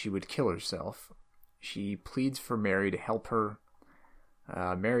baby, she would kill herself. She pleads for Mary to help her.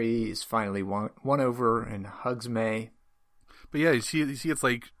 Mary is finally won over and hugs May. But yeah, you see, it's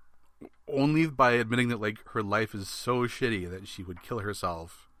like only by admitting that like her life is so shitty that she would kill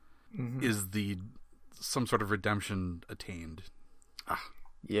herself is some sort of redemption attained.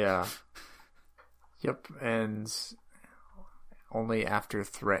 Yeah. Yep, and only after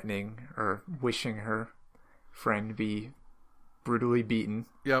threatening or wishing her friend be brutally beaten.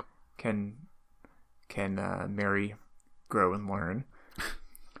 Yep. Can Mary grow and learn.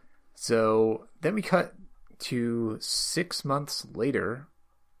 So then we cut to 6 months later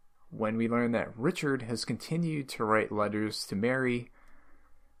when we learn that Richard has continued to write letters to Mary,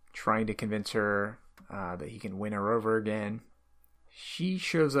 trying to convince her that he can win her over again. She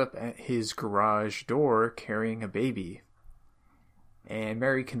shows up at his garage door carrying a baby, and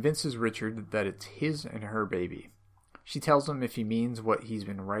Mary convinces Richard that it's his and her baby. She tells him if he means what he's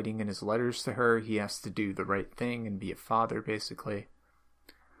been writing in his letters to her, he has to do the right thing and be a father, basically.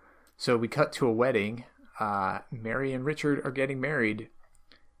 So we cut to a wedding. Mary and Richard are getting married.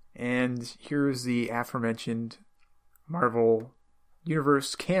 And here's the aforementioned Marvel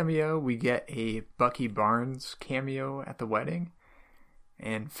Universe cameo. We get a Bucky Barnes cameo at the wedding.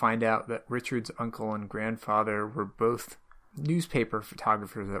 And find out that Richard's uncle and grandfather were both newspaper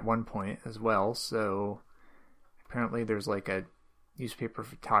photographers at one point as well. So apparently there's like a newspaper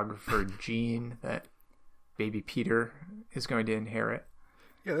photographer gene that baby Peter is going to inherit.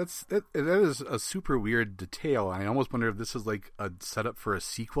 Yeah, that is a super weird detail. I almost wonder if this is like a setup for a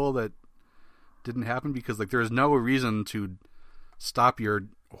sequel that didn't happen, because like there is no reason to stop your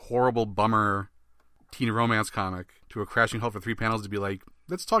horrible bummer teen romance comic to a crashing halt for 3 panels to be like,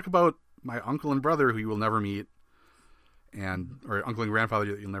 let's talk about my uncle and brother who you will never meet, or uncle and grandfather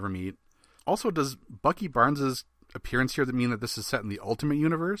that you'll never meet. Also, does Bucky Barnes' appearance here mean that this is set in the Ultimate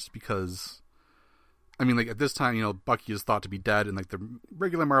Universe? Because, I mean, like at this time, Bucky is thought to be dead in like the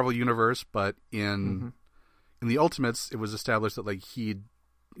regular Marvel universe, but in the Ultimates, it was established that like he,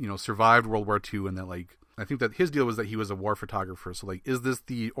 survived World War II, and that like I think that his deal was that he was a war photographer. So like, is this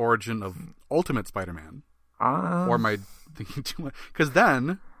the origin of Ultimate Spider-Man? Or am I thinking too much? Because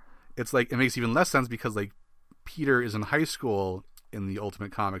then it's like it makes even less sense, because like Peter is in high school in the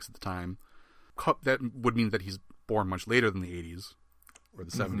Ultimate Comics at the time. That would mean that he's born much later than the 80s or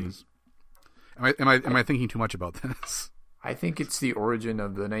the 70s. Am I thinking too much about this? I think it's the origin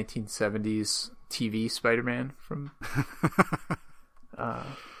of the 1970s TV Spider-Man from. I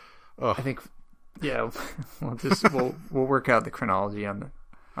think, yeah. We'll work out the chronology on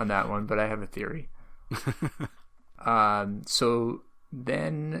that one, but I have a theory. So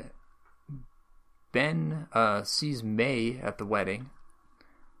then Ben sees May at the wedding,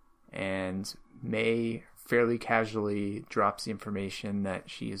 and May fairly casually drops the information that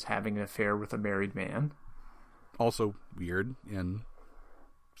she is having an affair with a married man. Also weird, and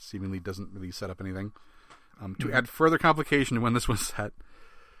seemingly doesn't really set up anything. To add further complication to when this was set,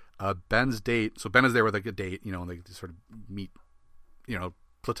 Ben's date, so Ben is there with like a date, and they sort of meet,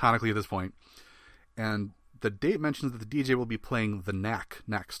 platonically at this point. And the date mentions that the DJ will be playing The Knack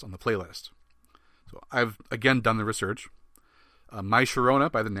next on the playlist. So I've, again, done the research. My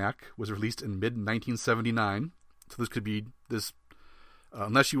Sharona by The Knack was released in mid-1979. So this could be this,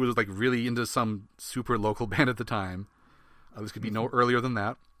 unless she was like really into some super local band at the time, this could be no earlier than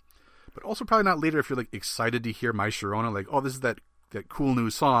that. But also probably not later if you're like excited to hear My Sharona, like, oh, this is that cool new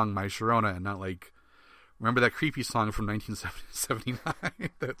song, My Sharona, and not like, remember that creepy song from 1979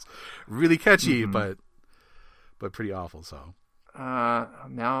 that's really catchy, but pretty awful. So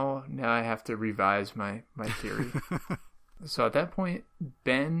now I have to revise my theory. So at that point,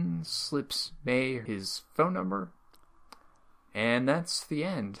 Ben slips May his phone number, and that's the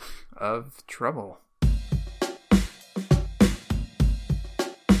end of Trouble.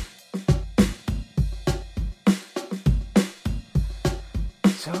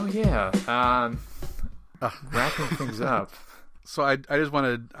 So yeah, wrapping things up. So I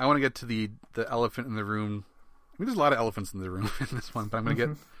want to get to the elephant in the room. I mean, there's a lot of elephants in the room in this one, but I'm going to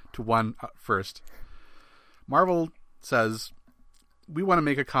get to one first. Marvel says, we want to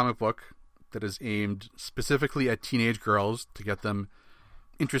make a comic book that is aimed specifically at teenage girls to get them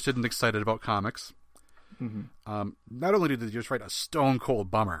interested and excited about comics. Not only did they just write a stone cold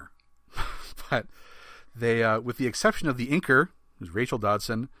bummer, but they, with the exception of the inker, who's Rachel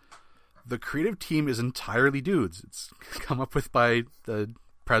Dodson, the creative team is entirely dudes. It's come up with by the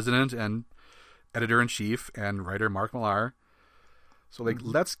president and editor-in-chief and writer Mark Millar. So, like,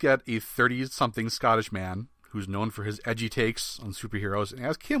 let's get a 30-something Scottish man who's known for his edgy takes on superheroes and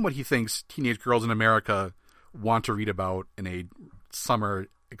ask him what he thinks teenage girls in America want to read about in a summer,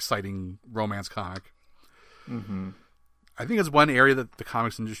 exciting romance comic. I think it's one area that the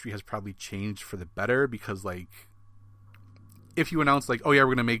comics industry has probably changed for the better, because, like, if you announce, like, oh, yeah,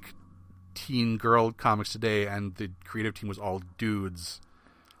 we're going to make teen girl comics today, and the creative team was all dudes,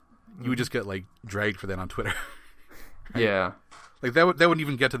 you would just get, like, dragged for that on Twitter. Right? Yeah. Like, that wouldn't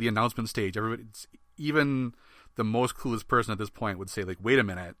even get to the announcement stage. Even the most clueless person at this point would say, like, wait a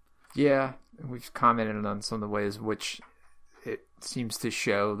minute. Yeah, we've commented on some of the ways which it seems to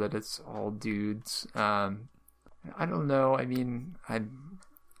show that it's all dudes. I don't know. I mean,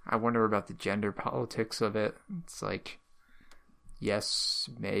 I wonder about the gender politics of it. It's like, yes,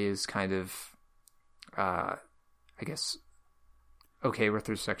 May is kind of, I guess, okay with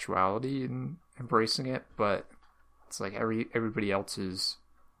her sexuality and embracing it, but it's like everybody else is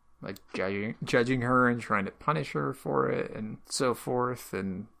like judging her and trying to punish her for it and so forth.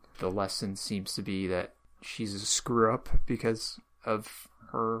 And the lesson seems to be that she's a screw up because of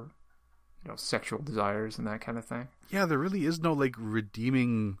her, sexual desires and that kind of thing. Yeah, there really is no like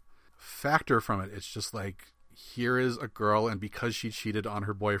redeeming factor from it. It's just like, here is a girl, and because she cheated on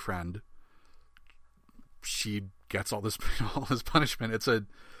her boyfriend, she gets all this punishment. It's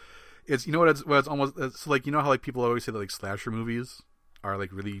you know what it's almost, it's like, you know how like people always say that like slasher movies are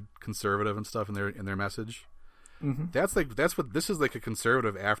like really conservative and stuff in their message. Mm-hmm. That's what this is, like a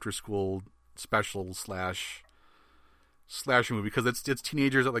conservative after school special slasher movie, because it's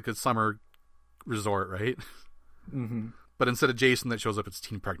teenagers at like a summer resort, right? Mm-hmm. But instead of Jason that shows up, it's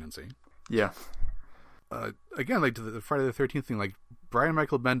teen pregnancy. Yeah. Again, like the Friday the 13th thing, like Brian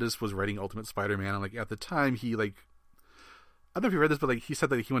Michael Bendis was writing Ultimate Spider-Man, and like at the time he like, I don't know if you read this, but like he said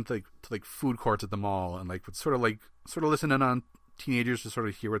that he went to food courts at the mall and like would sort of listen in on teenagers to sort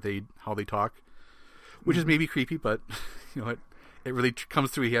of hear how they talk, which is maybe creepy, but you know it really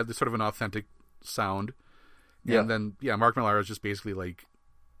comes through. He had this sort of an authentic sound. Yeah. And then Mark Millar is just basically like,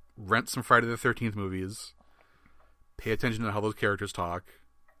 rent some Friday the 13th movies, pay attention to how those characters talk,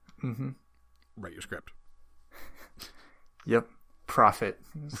 write your script. Yep. Profit.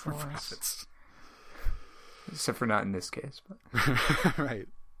 For profits. Except for not in this case, but right.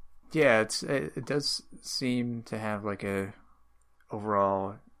 Yeah, it does seem to have like a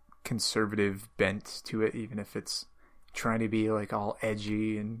overall conservative bent to it, even if it's trying to be like all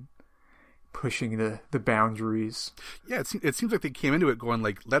edgy and pushing the boundaries. Yeah, it seems like they came into it going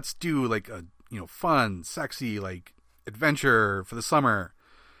like, let's do like a fun, sexy like adventure for the summer.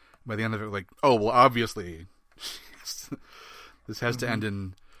 By the end of it, like, oh well, obviously this has to end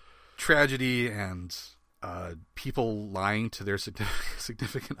in tragedy and people lying to their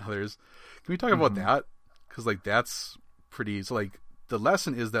significant others. Can we talk about that? Because like that's pretty. So like the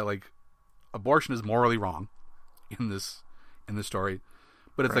lesson is that like abortion is morally wrong in this story,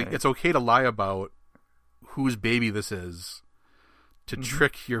 but it's like it's okay to lie about whose baby this is to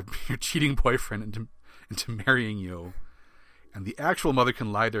trick your cheating boyfriend into marrying you, and the actual mother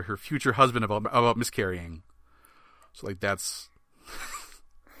can lie to her future husband about miscarrying. So like that's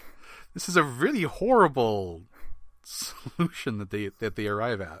this is a really horrible solution that they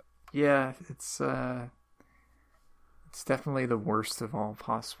arrive at. Yeah, it's definitely the worst of all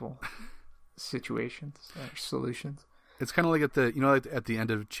possible situations or solutions. It's kind of like at the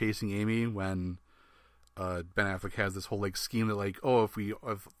end of Chasing Amy when Ben Affleck has this whole like scheme that like, oh,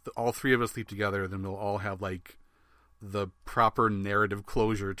 if all three of us sleep together, then we'll all have like the proper narrative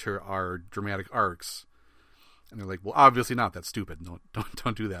closure to our dramatic arcs. And they're like, well, obviously not. That's stupid. No,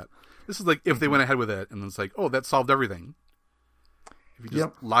 don't do that. This is like if they went ahead with it, and it's like, oh, that solved everything. If you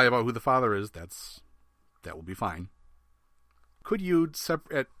just lie about who the father is, that will be fine. Could you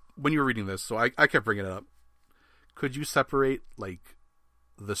separate when you were reading this? So I kept bringing it up. Could you separate like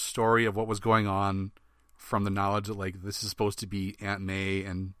the story of what was going on from the knowledge that like this is supposed to be Aunt May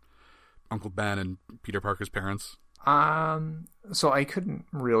and Uncle Ben and Peter Parker's parents? So I couldn't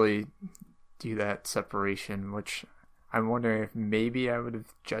really do that separation, which I'm wondering if maybe I would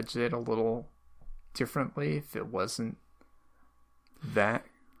have judged it a little differently if it wasn't that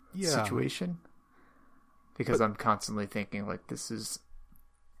situation. Because I'm constantly thinking like this is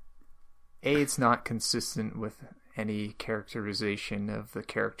it's not consistent with any characterization of the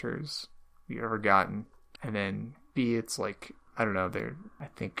characters we've ever gotten, and then B, it's like I don't know. I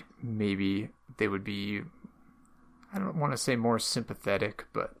think maybe they would be. I don't want to say more sympathetic,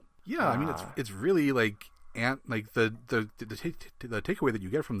 but yeah, I mean it's really like the takeaway that you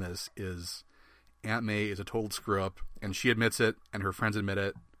get from this is Aunt May is a total screw up, and she admits it, and her friends admit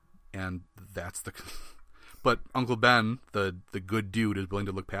it, and that's the. But Uncle Ben, the good dude, is willing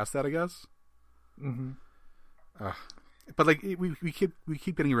to look past that, I guess. Mm-hmm. But like we keep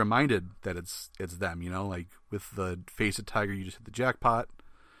getting reminded that it's them, you know, like with the Face It Tiger, you just hit the jackpot.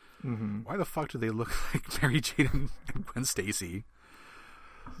 Mm-hmm. Why the fuck do they look like Mary Jane and Gwen Stacy?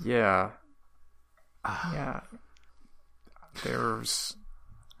 Yeah. Yeah.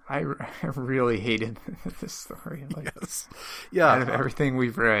 I really hated this story. Like, yes. Yeah. Out of everything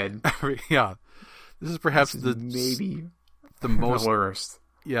we've read. Yeah. This is perhaps maybe the most worst.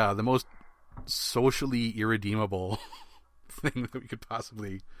 Yeah, the most socially irredeemable thing that we could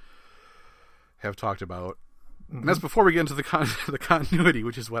possibly have talked about. And that's before we get into the continuity,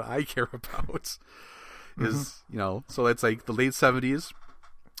 which is what I care about. Is so it's like the late 70s,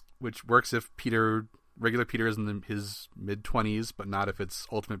 which works if regular Peter is in his mid-20s, but not if it's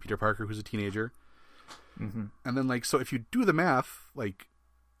Ultimate Peter Parker, who's a teenager. Mm-hmm. And then like so, if you do the math, like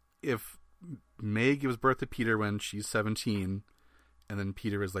if May gives birth to Peter when she's 17, and then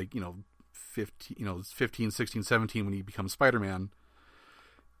Peter is like 15, 16, 17 when he becomes Spider-Man.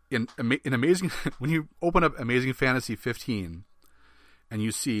 In Amazing, when you open up Amazing Fantasy 15 and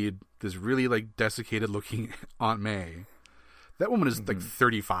you see this really like desiccated looking Aunt May, That woman is like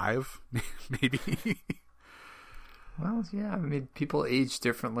 35, maybe. Well, yeah, I mean, people age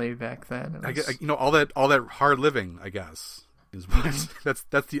differently back then. All that hard living, I guess, is what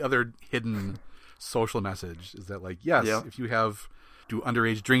that's the other hidden social message, is that, like, yes, if you do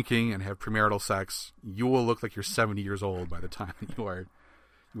underage drinking and have premarital sex, you will look like you're 70 years old by the time you are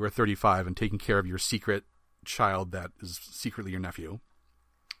 35 and taking care of your secret child that is secretly your nephew.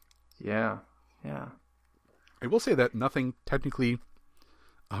 Yeah. I will say that nothing technically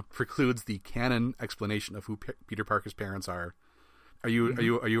precludes the canon explanation of who Peter Parker's parents are. Are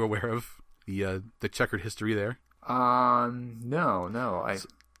you aware of the checkered history there? No.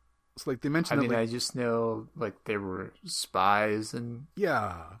 So like they mentioned. I just know like they were spies and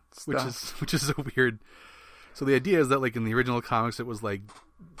stuff. which is so weird. So the idea is that, like, in the original comics, it was like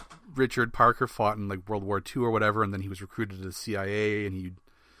Richard Parker fought in like World War II or whatever, and then he was recruited to the CIA, and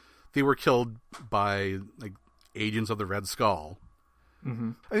they were killed by like agents of the Red Skull.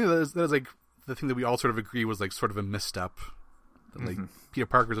 Mm-hmm. I think that is like the thing that we all sort of agree was like sort of a misstep. That, like, Peter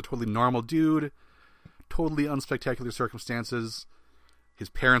Parker's a totally normal dude, totally unspectacular circumstances. His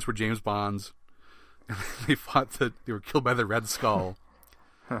parents were James Bonds, and they were killed by the Red Skull.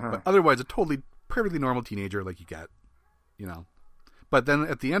 But otherwise, a totally perfectly normal teenager like you get, you know. But then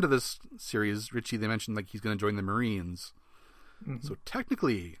at the end of this series, Richie, they mentioned like he's going to join the Marines. Mm-hmm. So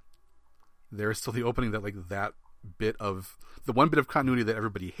technically, there's still the opening that, like, that bit of the one bit of continuity that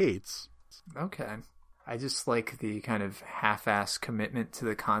everybody hates. Okay. I just like the kind of half-ass commitment to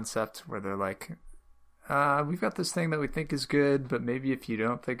the concept where they're like, we've got this thing that we think is good, but maybe if you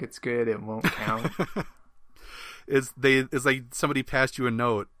don't think it's good, it won't count. It's like somebody passed you a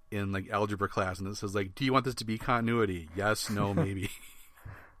note in like algebra class and it says like, do you want this to be continuity? Yes, no, maybe.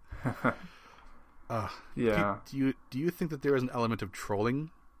 Yeah. Do you think that there is an element of trolling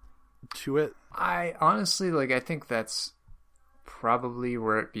to it? I honestly, like, I think that's probably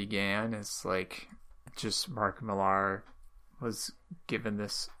where it began. It's like just Mark Millar was given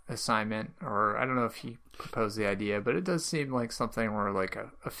this assignment, or I don't know if he proposed the idea, but it does seem like something where like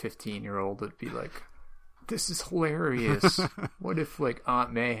a 15-year-old would be like, this is hilarious. What if like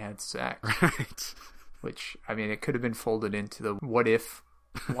Aunt May had sex? Right. Which, I mean, it could have been folded into the what if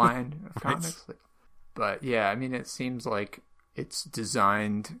line of comics. Right. But yeah, I mean, it seems like it's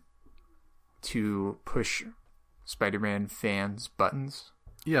designed to push Spider-Man fans' buttons.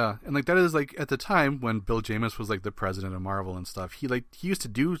 Yeah, and like that is like at the time when Bill Jamis was like the president of Marvel and stuff. He used to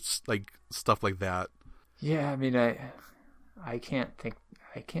do like stuff like that. Yeah, I mean, I can't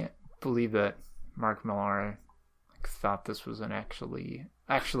believe that Mark Millar thought this was an actually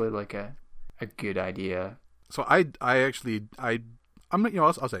like a good idea. So I'll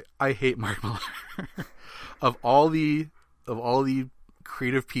say I hate Mark Millar. of all the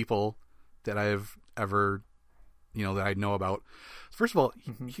creative people that I've ever, that I know about. First of all,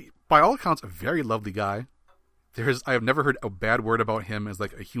 he, by all accounts, a very lovely guy. I have never heard a bad word about him as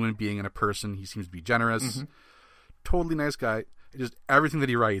like a human being and a person. He seems to be generous, totally nice guy. Just everything that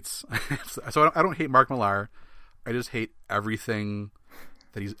he writes. So I don't hate Mark Millar. I just hate everything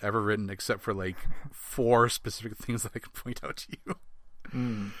that he's ever written, except for like 4 specific things that I can point out to you.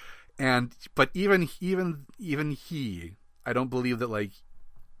 But even he, I don't believe that like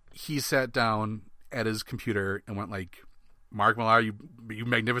he sat down at his computer and went like, Mark Millar, you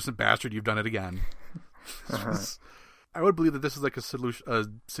magnificent bastard, you've done it again. I would believe that this is like a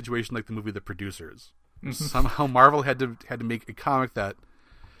situation like the movie The Producers. Somehow Marvel had to make a comic that,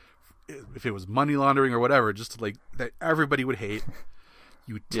 if it was money laundering or whatever, just to like that everybody would hate.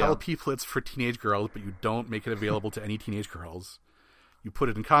 You tell people it's for teenage girls, but you don't make it available to any teenage girls. You put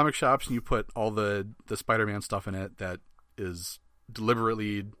it in comic shops and you put all the Spider-Man stuff in it that is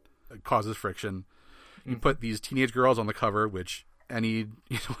deliberately causes friction. You put these teenage girls on the cover, which any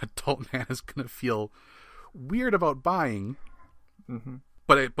adult man is going to feel weird about buying.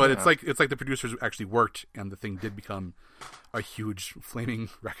 But it's like the producers actually worked, and the thing did become a huge flaming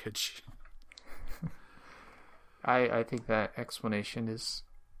wreckage. I think that explanation is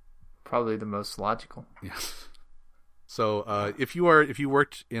probably the most logical. Yes. So if you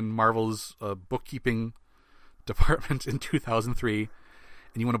worked in Marvel's bookkeeping department in 2003,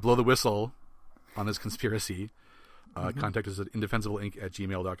 and you want to blow the whistle on this conspiracy, contact us at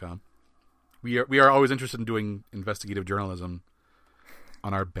indefensibleinc@gmail.com. We are always interested in doing investigative journalism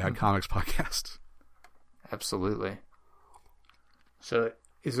on our Bad Comics podcast. Absolutely. So,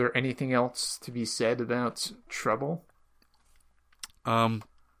 is there anything else to be said about Trouble? Do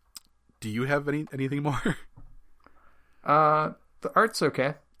you have anything more? The art's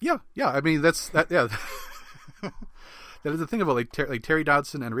okay. Yeah. I mean, that is the thing about like Terry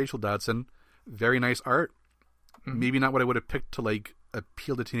Dodson and Rachel Dodson. Very nice art. maybe not what I would have picked to like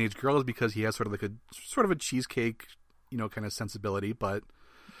appeal to teenage girls, because he has sort of a cheesecake, kind of sensibility, but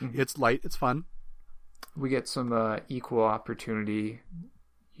it's light, it's fun. We get some equal opportunity,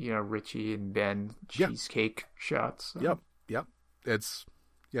 Richie and Ben cheesecake shots. So. Yep. It's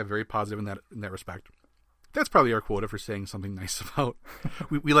very positive in that respect. That's probably our quota for saying something nice about.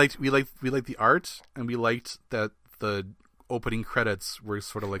 we liked the art, and we liked that the opening credits were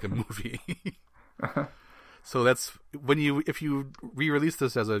sort of like a movie. So that's if you re-release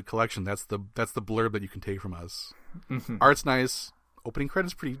this as a collection, that's the blurb that you can take from us. Mm-hmm. Art's nice, opening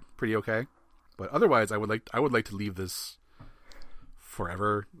credits pretty okay, but otherwise I would like to leave this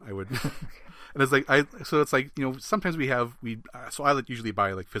forever. I would. And it's like sometimes I usually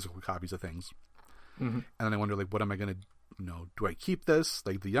buy like physical copies of things, and then I wonder like, what am I gonna, do I keep this,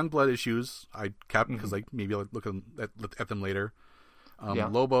 like the Youngblood issues I kept because like maybe I'll look at them later.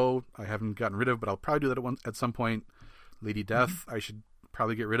 Lobo I haven't gotten rid of, but I'll probably do that at some point. Lady Death I should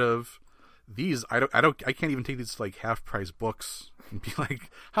probably get rid of. These I can't even take these like half price books and be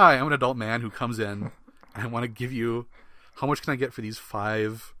like, hi, I'm an adult man who comes in and I want to give you, how much can I get for these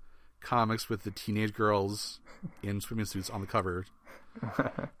 5 comics with the teenage girls in swimming suits on the cover?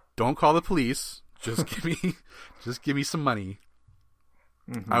 Don't call the police. Just give me some money.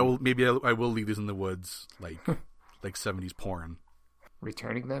 Mm-hmm. I will leave these in the woods like 70s porn.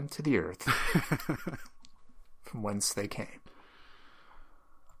 Returning them to the earth from whence they came.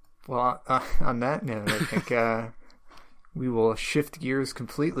 Well, on that note, I think we will shift gears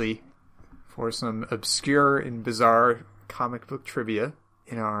completely for some obscure and bizarre comic book trivia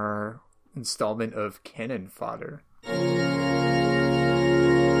in our installment of Cannon Fodder.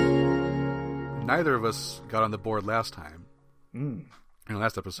 Neither of us got on the board last time. In the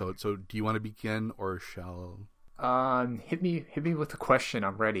last episode. So do you want to begin, or shall... Hit me with a question.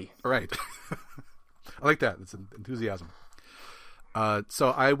 I'm ready. All right. I like that. It's enthusiasm.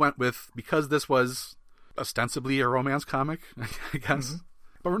 So I went with, because this was ostensibly a romance comic, I guess.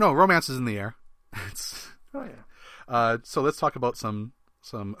 But no, romance is in the air. So let's talk about some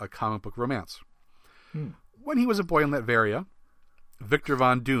comic book romance. When he was a boy in Latveria, Victor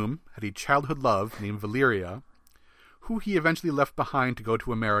Von Doom had a childhood love named Valeria, who he eventually left behind to go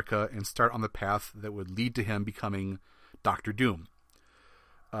to America and start on the path that would lead to him becoming Dr. Doom.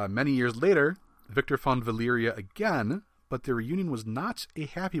 Many years later, Victor found Valeria again, but their reunion was not a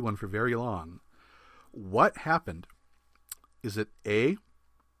happy one for very long. What happened? Is it A,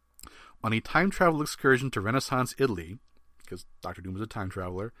 on a time travel excursion to Renaissance Italy, because Dr. Doom was a time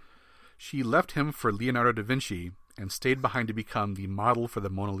traveler, she left him for Leonardo da Vinci and stayed behind to become the model for the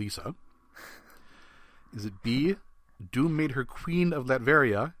Mona Lisa? Is it B, Doom made her queen of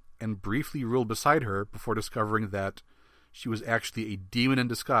Latveria and briefly ruled beside her before discovering that she was actually a demon in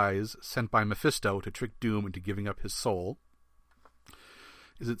disguise sent by Mephisto to trick Doom into giving up his soul?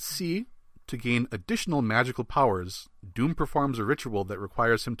 Is it C, to gain additional magical powers, Doom performs a ritual that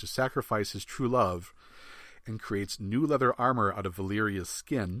requires him to sacrifice his true love and creates new leather armor out of Valeria's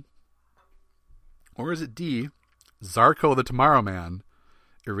skin? Or is it D, Zarko the Tomorrow Man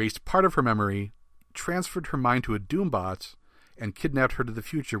erased part of her memory, transferred her mind to a Doombot, and kidnapped her to the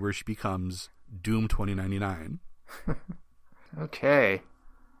future where she becomes Doom 2099? Okay.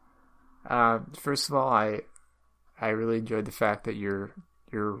 First of all, I really enjoyed the fact that your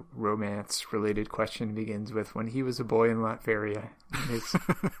romance-related question begins with when he was a boy in Latveria. It's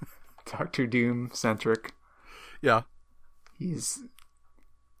Dr. Doom-centric. Yeah. He's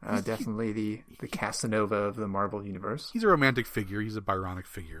definitely the Casanova of the Marvel Universe. He's a romantic figure. He's a Byronic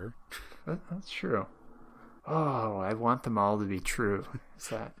figure. That's true. Oh, I want them all to be true. Is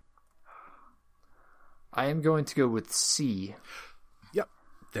that? I am going to go with C. Yep,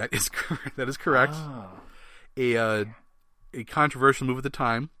 that is correct. Oh. A controversial move at the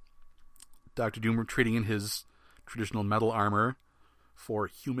time. Dr. Doom retreating in his traditional metal armor for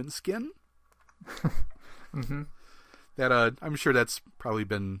human skin. Mm-hmm. That I'm sure that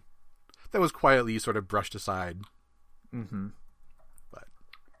was quietly sort of brushed aside. Mm-hmm. But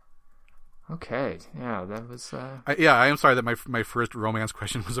okay, yeah, that was. I am sorry that my first romance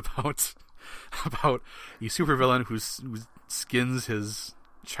question was about a supervillain who skins his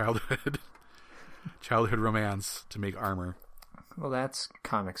childhood romance to make armor. Well, that's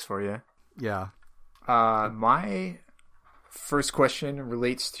comics for you. Yeah. My first question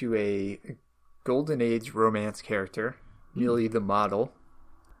relates to a Golden Age romance character, Millie the Model,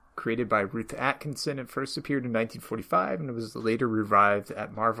 created by Ruth Atkinson. It first appeared in 1945 and was later revived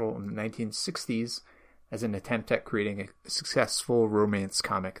at Marvel in the 1960s as an attempt at creating a successful romance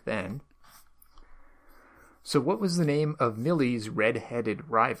comic then. So what was the name of Millie's red-headed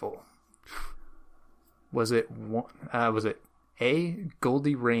rival? Was it A,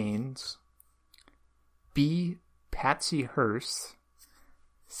 Goldie Rains, B, Patsy Hearst,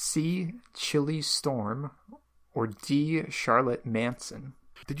 C, Chili Storm, or D, Charlotte Manson?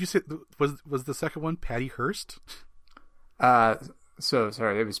 Did you say was the second one Patty Hearst? So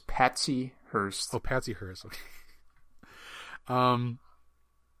sorry, it was Patsy Hearst. Oh, Patsy Hearst. Okay.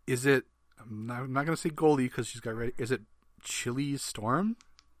 Is it? I'm not gonna say Goldie because she's got ready. Is it Chili Storm?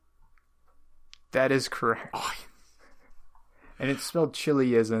 That is correct. Oh. And it's spelled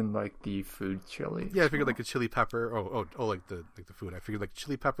chili as in like the food chili. Yeah, I figured like a chili pepper. Oh, like the food. I figured like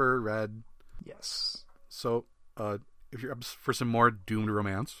chili pepper, red. Yes. So, if you're up for some more doomed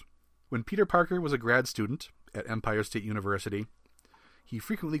romance, when Peter Parker was a grad student at Empire State University, he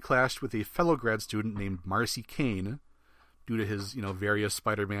frequently clashed with a fellow grad student named Marcy Kane due to his, various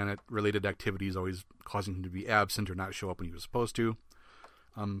Spider-Man related activities always causing him to be absent or not show up when he was supposed to.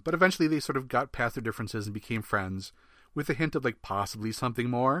 But eventually they sort of got past their differences and became friends, with a hint of like possibly something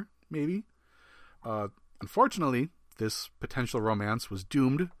more, maybe. Unfortunately, this potential romance was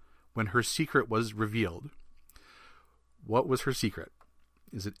doomed when her secret was revealed. What was her secret?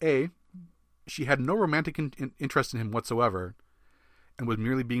 Is it A, she had no romantic interest in him whatsoever, and was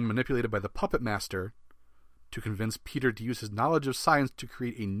merely being manipulated by the puppet master to convince Peter to use his knowledge of science to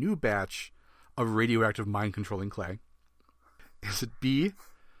create a new batch of radioactive mind-controlling clay? Is it B,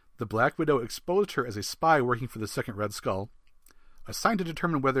 the Black Widow exposed her as a spy working for the Second Red Skull, assigned to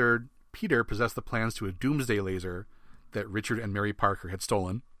determine whether Peter possessed the plans to a doomsday laser that Richard and Mary Parker had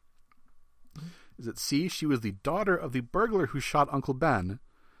stolen? Is it C, she was the daughter of the burglar who shot Uncle Ben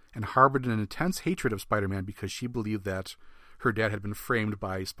and harbored an intense hatred of Spider-Man because she believed that her dad had been framed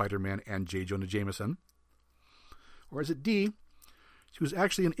by Spider-Man and J. Jonah Jameson? Or is it D, she was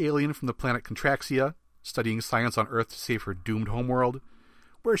actually an alien from the planet Contraxia, studying science on Earth to save her doomed homeworld,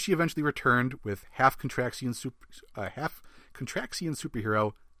 where she eventually returned with half Contraxian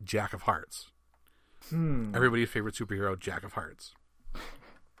superhero Jack of Hearts. Everybody's favorite superhero, Jack of Hearts.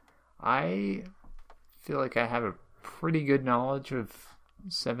 I feel like I have a pretty good knowledge of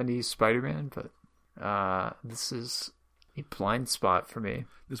 70s Spider-Man, but this is a blind spot for me.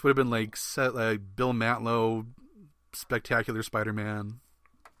 This would have been like Bill Matlow, Spectacular Spider-Man.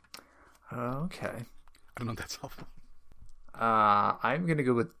 Okay. I don't know if that's helpful. I'm going to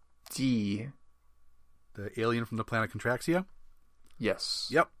go with D. The alien from the planet Contraxia? Yes.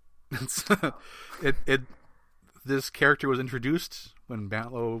 Yep. This character was introduced when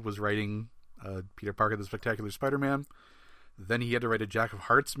Matlow was writing Peter Parker, the Spectacular Spider-Man. Then he had to write a Jack of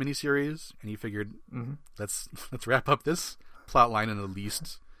Hearts miniseries, and he figured, let's wrap up this plot line in the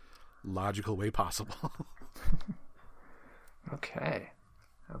least logical way possible. Okay.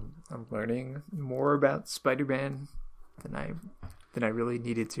 I'm learning more about Spider-Man than I really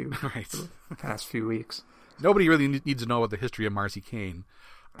needed to right. for the past few weeks. Nobody really needs to know about the history of Marcy Kane.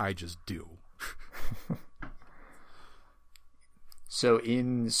 I just do. So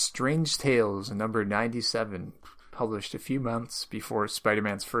in Strange Tales, number 97, published a few months before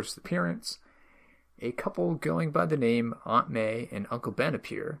Spider-Man's first appearance, a couple going by the name Aunt May and Uncle Ben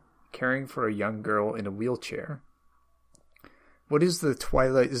appear, caring for a young girl in a wheelchair. What is the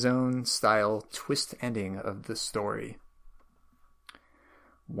Twilight Zone style twist ending of the story?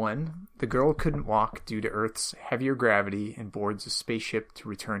 1. The girl couldn't walk due to Earth's heavier gravity and boards a spaceship to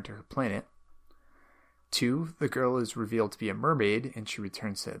return to her planet. 2. The girl is revealed to be a mermaid and she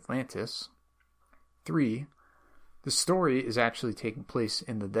returns to Atlantis. 3. The story is actually taking place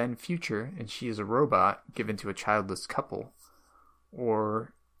in the then future and she is a robot given to a childless couple.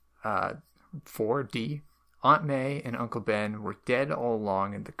 Or 4. D. Aunt May and Uncle Ben were dead all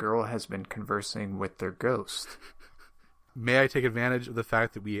along and the girl has been conversing with their ghost. May I take advantage of the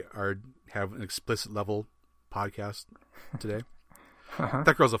fact that we have an explicit level podcast today?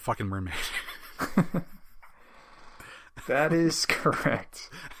 That girl's a fucking mermaid. That is correct.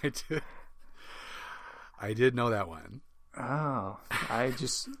 I did know that one. Oh, I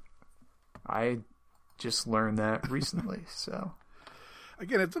just learned that recently, so.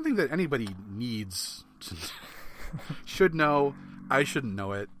 Again, it's something that anybody needs to should know. I shouldn't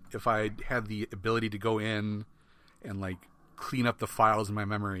know it. If I had the ability to go in and like clean up the files in my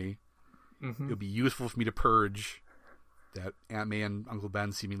memory, it would be useful for me to purge that Aunt May and Uncle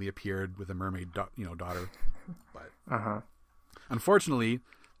Ben seemingly appeared with a mermaid daughter. But unfortunately,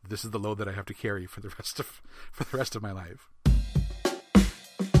 this is the load that I have to carry for the rest of my life.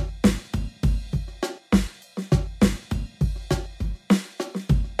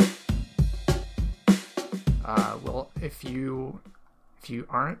 Well, if you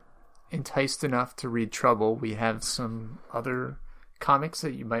aren't enticed enough to read Trouble, we have some other comics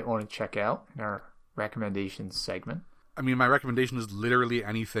that you might want to check out in our recommendations segment. I mean, my recommendation is literally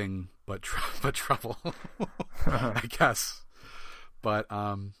anything but Trouble, I guess. But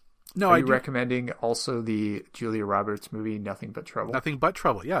no, Are you recommending also the Julia Roberts movie Nothing But Trouble? Nothing But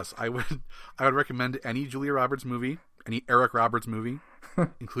Trouble. Yes, I would recommend any Julia Roberts movie, any Eric Roberts movie,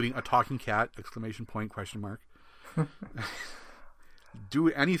 including a talking cat! ! Do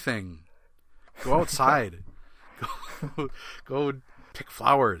anything. Go outside. Go pick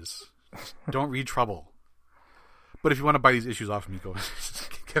flowers. Just don't read Trouble. But if you want to buy these issues off of me, go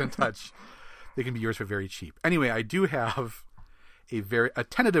get in touch. They can be yours for very cheap. Anyway, I do have a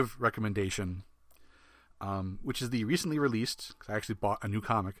tentative recommendation, which is the recently released, because I actually bought a new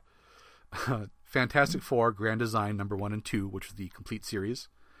comic, Fantastic Four Grand Design #1 and 2, which is the complete series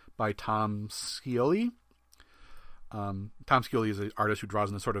by Tom Scioli. Tom Scioli is an artist who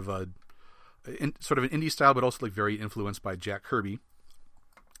draws in a sort of an indie style, but also like very influenced by Jack Kirby.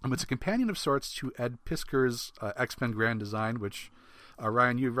 It's a companion of sorts to Ed Pisker's X-Men Grand Design, which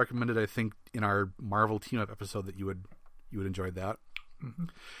Ryan, you recommended, I think, in our Marvel team-up episode that you would enjoy that. Mm-hmm.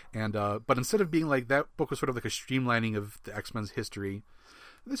 And but instead of being like that book was sort of like a streamlining of the X-Men's history,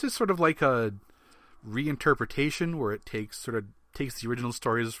 this is sort of like a reinterpretation where it takes the original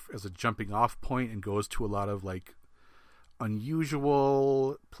stories as a jumping off point and goes to a lot of like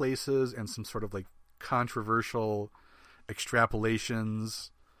unusual places and some sort of like controversial extrapolations.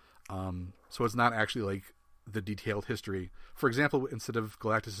 So it's not actually like the detailed history. For example, instead of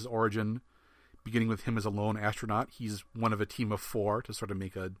Galactus' origin beginning with him as a lone astronaut, he's one of a team of 4 to sort of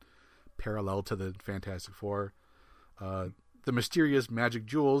make a parallel to the Fantastic Four. The mysterious magic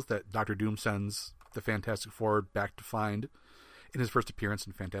jewels that Dr. Doom sends the Fantastic Four back to find in his first appearance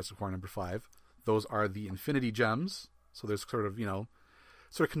in Fantastic Four #5. Those are the Infinity Gems. So there's sort of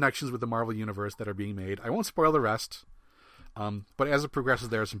connections with the Marvel Universe that are being made. I won't spoil the rest. But as it progresses,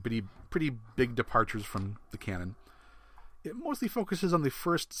 there are some pretty big departures from the canon. It mostly focuses on the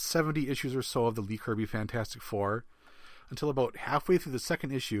first 70 issues or so of the Lee Kirby Fantastic Four until about halfway through the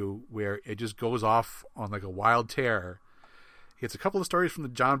second issue, where it just goes off on like a wild tear. It's a couple of stories from the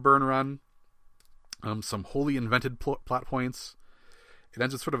John Byrne run, some wholly invented plot points. It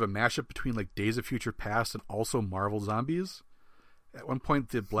ends with sort of a mashup between like Days of Future Past and also Marvel Zombies. At one point,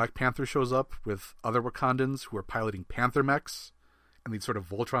 the Black Panther shows up with other Wakandans who are piloting Panther mechs, and they sort of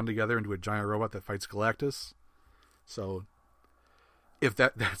Voltron together into a giant robot that fights Galactus. So, if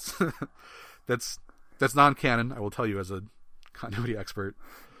that's that's non-canon, I will tell you as a continuity expert.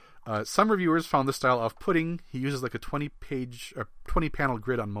 Some reviewers found this style off-putting. He uses like a 20-panel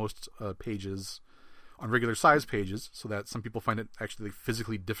grid on most pages, on regular size pages, so that some people find it actually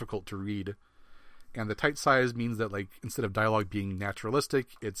physically difficult to read. And the tight size means that, like, instead of dialogue being naturalistic,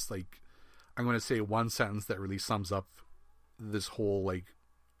 it's like, I'm going to say one sentence that really sums up this whole like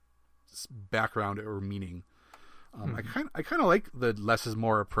background or meaning. I kind of like the less is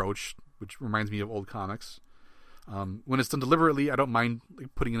more approach, which reminds me of old comics. When it's done deliberately, I don't mind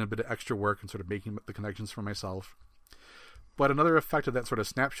like, putting in a bit of extra work and sort of making the connections for myself. But another effect of that sort of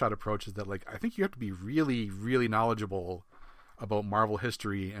snapshot approach is that, like, I think you have to be really, really knowledgeable about Marvel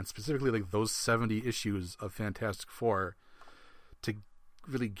history, and specifically like those 70 issues of Fantastic Four, to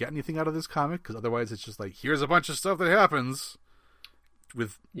really get anything out of this comic, because otherwise it's just like, here's a bunch of stuff that happens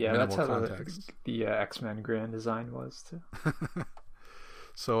with minimal context. The X-Men Grand Design was too.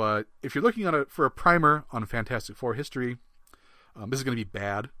 So if you're looking for a primer on Fantastic Four history, this is going to be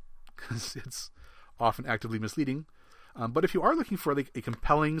bad because it's often actively misleading. But if you are looking for like a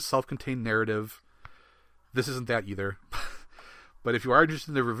compelling, self-contained narrative, this isn't that either. But if you are interested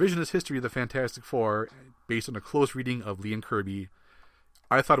in the revisionist history of the Fantastic Four, based on a close reading of Lee and Kirby,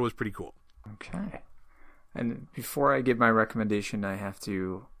 I thought it was pretty cool. Okay. And before I give my recommendation, I have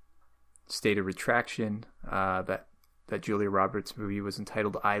to state a retraction that Julia Roberts movie was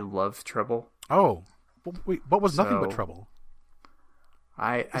entitled I Love Trouble. Oh. Wait, what was Nothing But Trouble?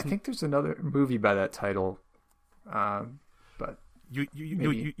 I think there's another movie by that title, but you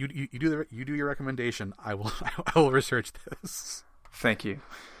do your recommendation. I will research this. Thank you.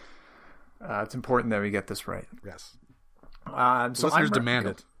 It's important that we get this right. Yes. So listeners demand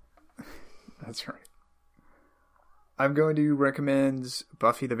it. That's right. I'm going to recommend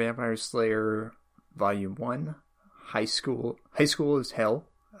Buffy the Vampire Slayer Volume 1, High School is Hell.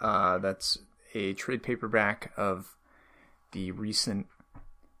 That's a trade paperback of the recent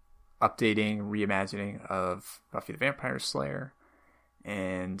reimagining of Buffy the Vampire Slayer.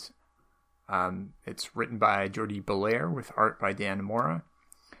 And it's written by Jordi Belair with art by Dan Mora.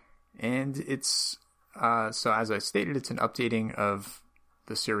 And it's, so as I stated, it's an updating of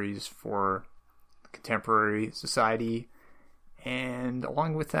the series for contemporary society. And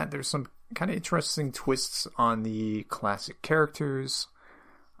along with that, there's some kind of interesting twists on the classic characters.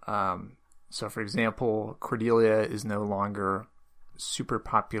 So, for example, Cordelia is no longer super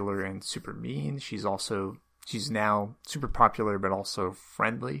popular and super mean. She's now super popular but also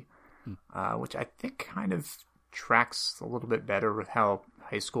friendly, which I think kind of tracks a little bit better with how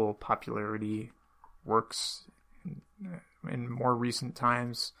high school popularity works in more recent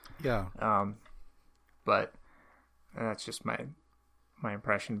times. Yeah. But that's just my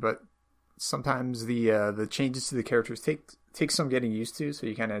impression. But sometimes the changes to the characters take some getting used to, so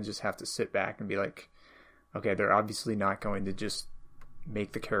you kind of just have to sit back and be like, okay, they're obviously not going to just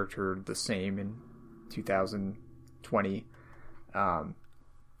make the character the same in 2020,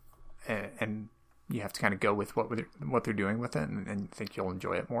 and you have to kind of go with what they're doing with it, and think you'll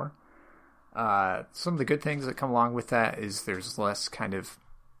enjoy it more. Some of the good things that come along with that is there's less kind of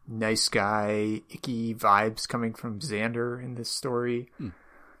nice guy, icky vibes coming from Xander in this story.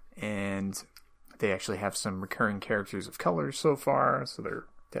 And they actually have some recurring characters of color so far, so they're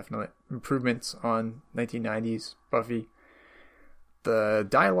definite improvements on 1990s Buffy. The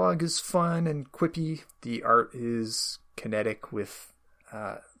dialogue is fun and quippy. The art is kinetic with,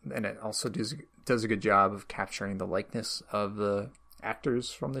 and it also does a good job of capturing the likeness of the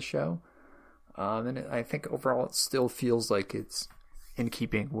actors from the show. And I think overall it still feels like it's in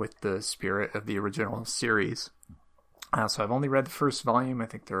keeping with the spirit of the original series. So I've only read the first volume. I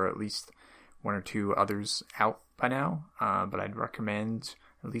think there are at least one or two others out by now. But I'd recommend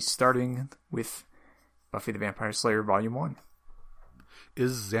at least starting with Buffy the Vampire Slayer Volume 1.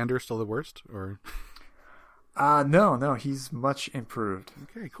 Is Xander still the worst? Or No, he's much improved.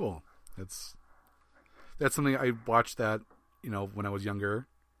 Okay, cool. That's something I watched that, when I was younger.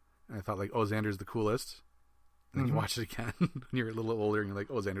 And I thought like, oh, Xander's the coolest. And then you watch it again when you're a little older and you're like,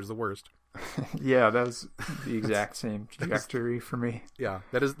 oh, Xander's the worst. Yeah, that was the exact same trajectory for me. Yeah,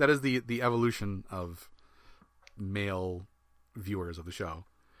 that is the evolution of male viewers of the show.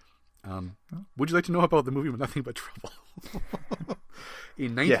 Would you like to know about the movie Nothing But Trouble? A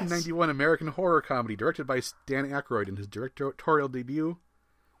 1991 American horror comedy directed by Dan Aykroyd in his directorial debut.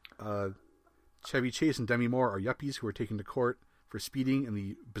 Chevy Chase and Demi Moore are yuppies who are taken to court for speeding in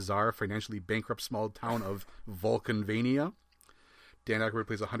the bizarre, financially bankrupt small town of Vulcanvania. Dan Aykroyd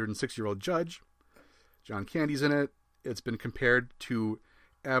plays a 106-year-old judge. John Candy's in it. It's been compared to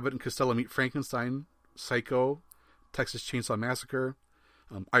Abbott and Costello Meet Frankenstein, Psycho, Texas Chainsaw Massacre.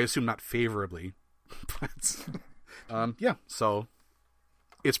 I assume not favorably. But, so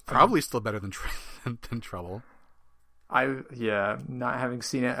it's probably still better than Trouble. Not having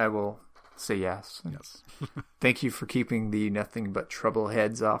seen it, I will say yes. Yes. Thank you for keeping the Nothing But Trouble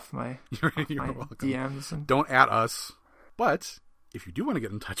heads off my You're welcome. DMs. Don't at us, but if you do want to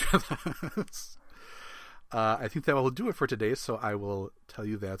get in touch with us, I think that will do it for today. So I will tell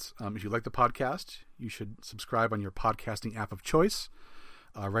you that if you like the podcast, you should subscribe on your podcasting app of choice.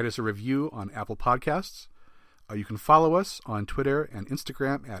 Write us a review on Apple Podcasts. You can follow us on Twitter and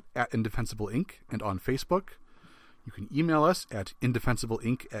Instagram at Indefensible Inc. and on Facebook. You can email us at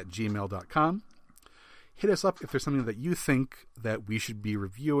indefensibleinc@gmail.com. Hit us up if there's something that you think that we should be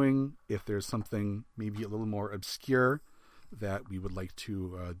reviewing. If there's something maybe a little more obscure that we would like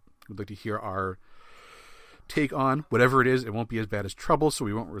to hear our take on. Whatever it is, it won't be as bad as Trouble, so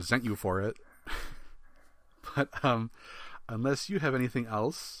we won't resent you for it. But unless you have anything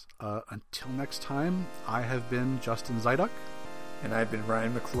else, until next time, I have been Justin Zyduk. And I've been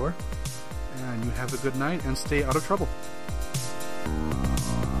Ryan McClure. And you have a good night and stay out of trouble.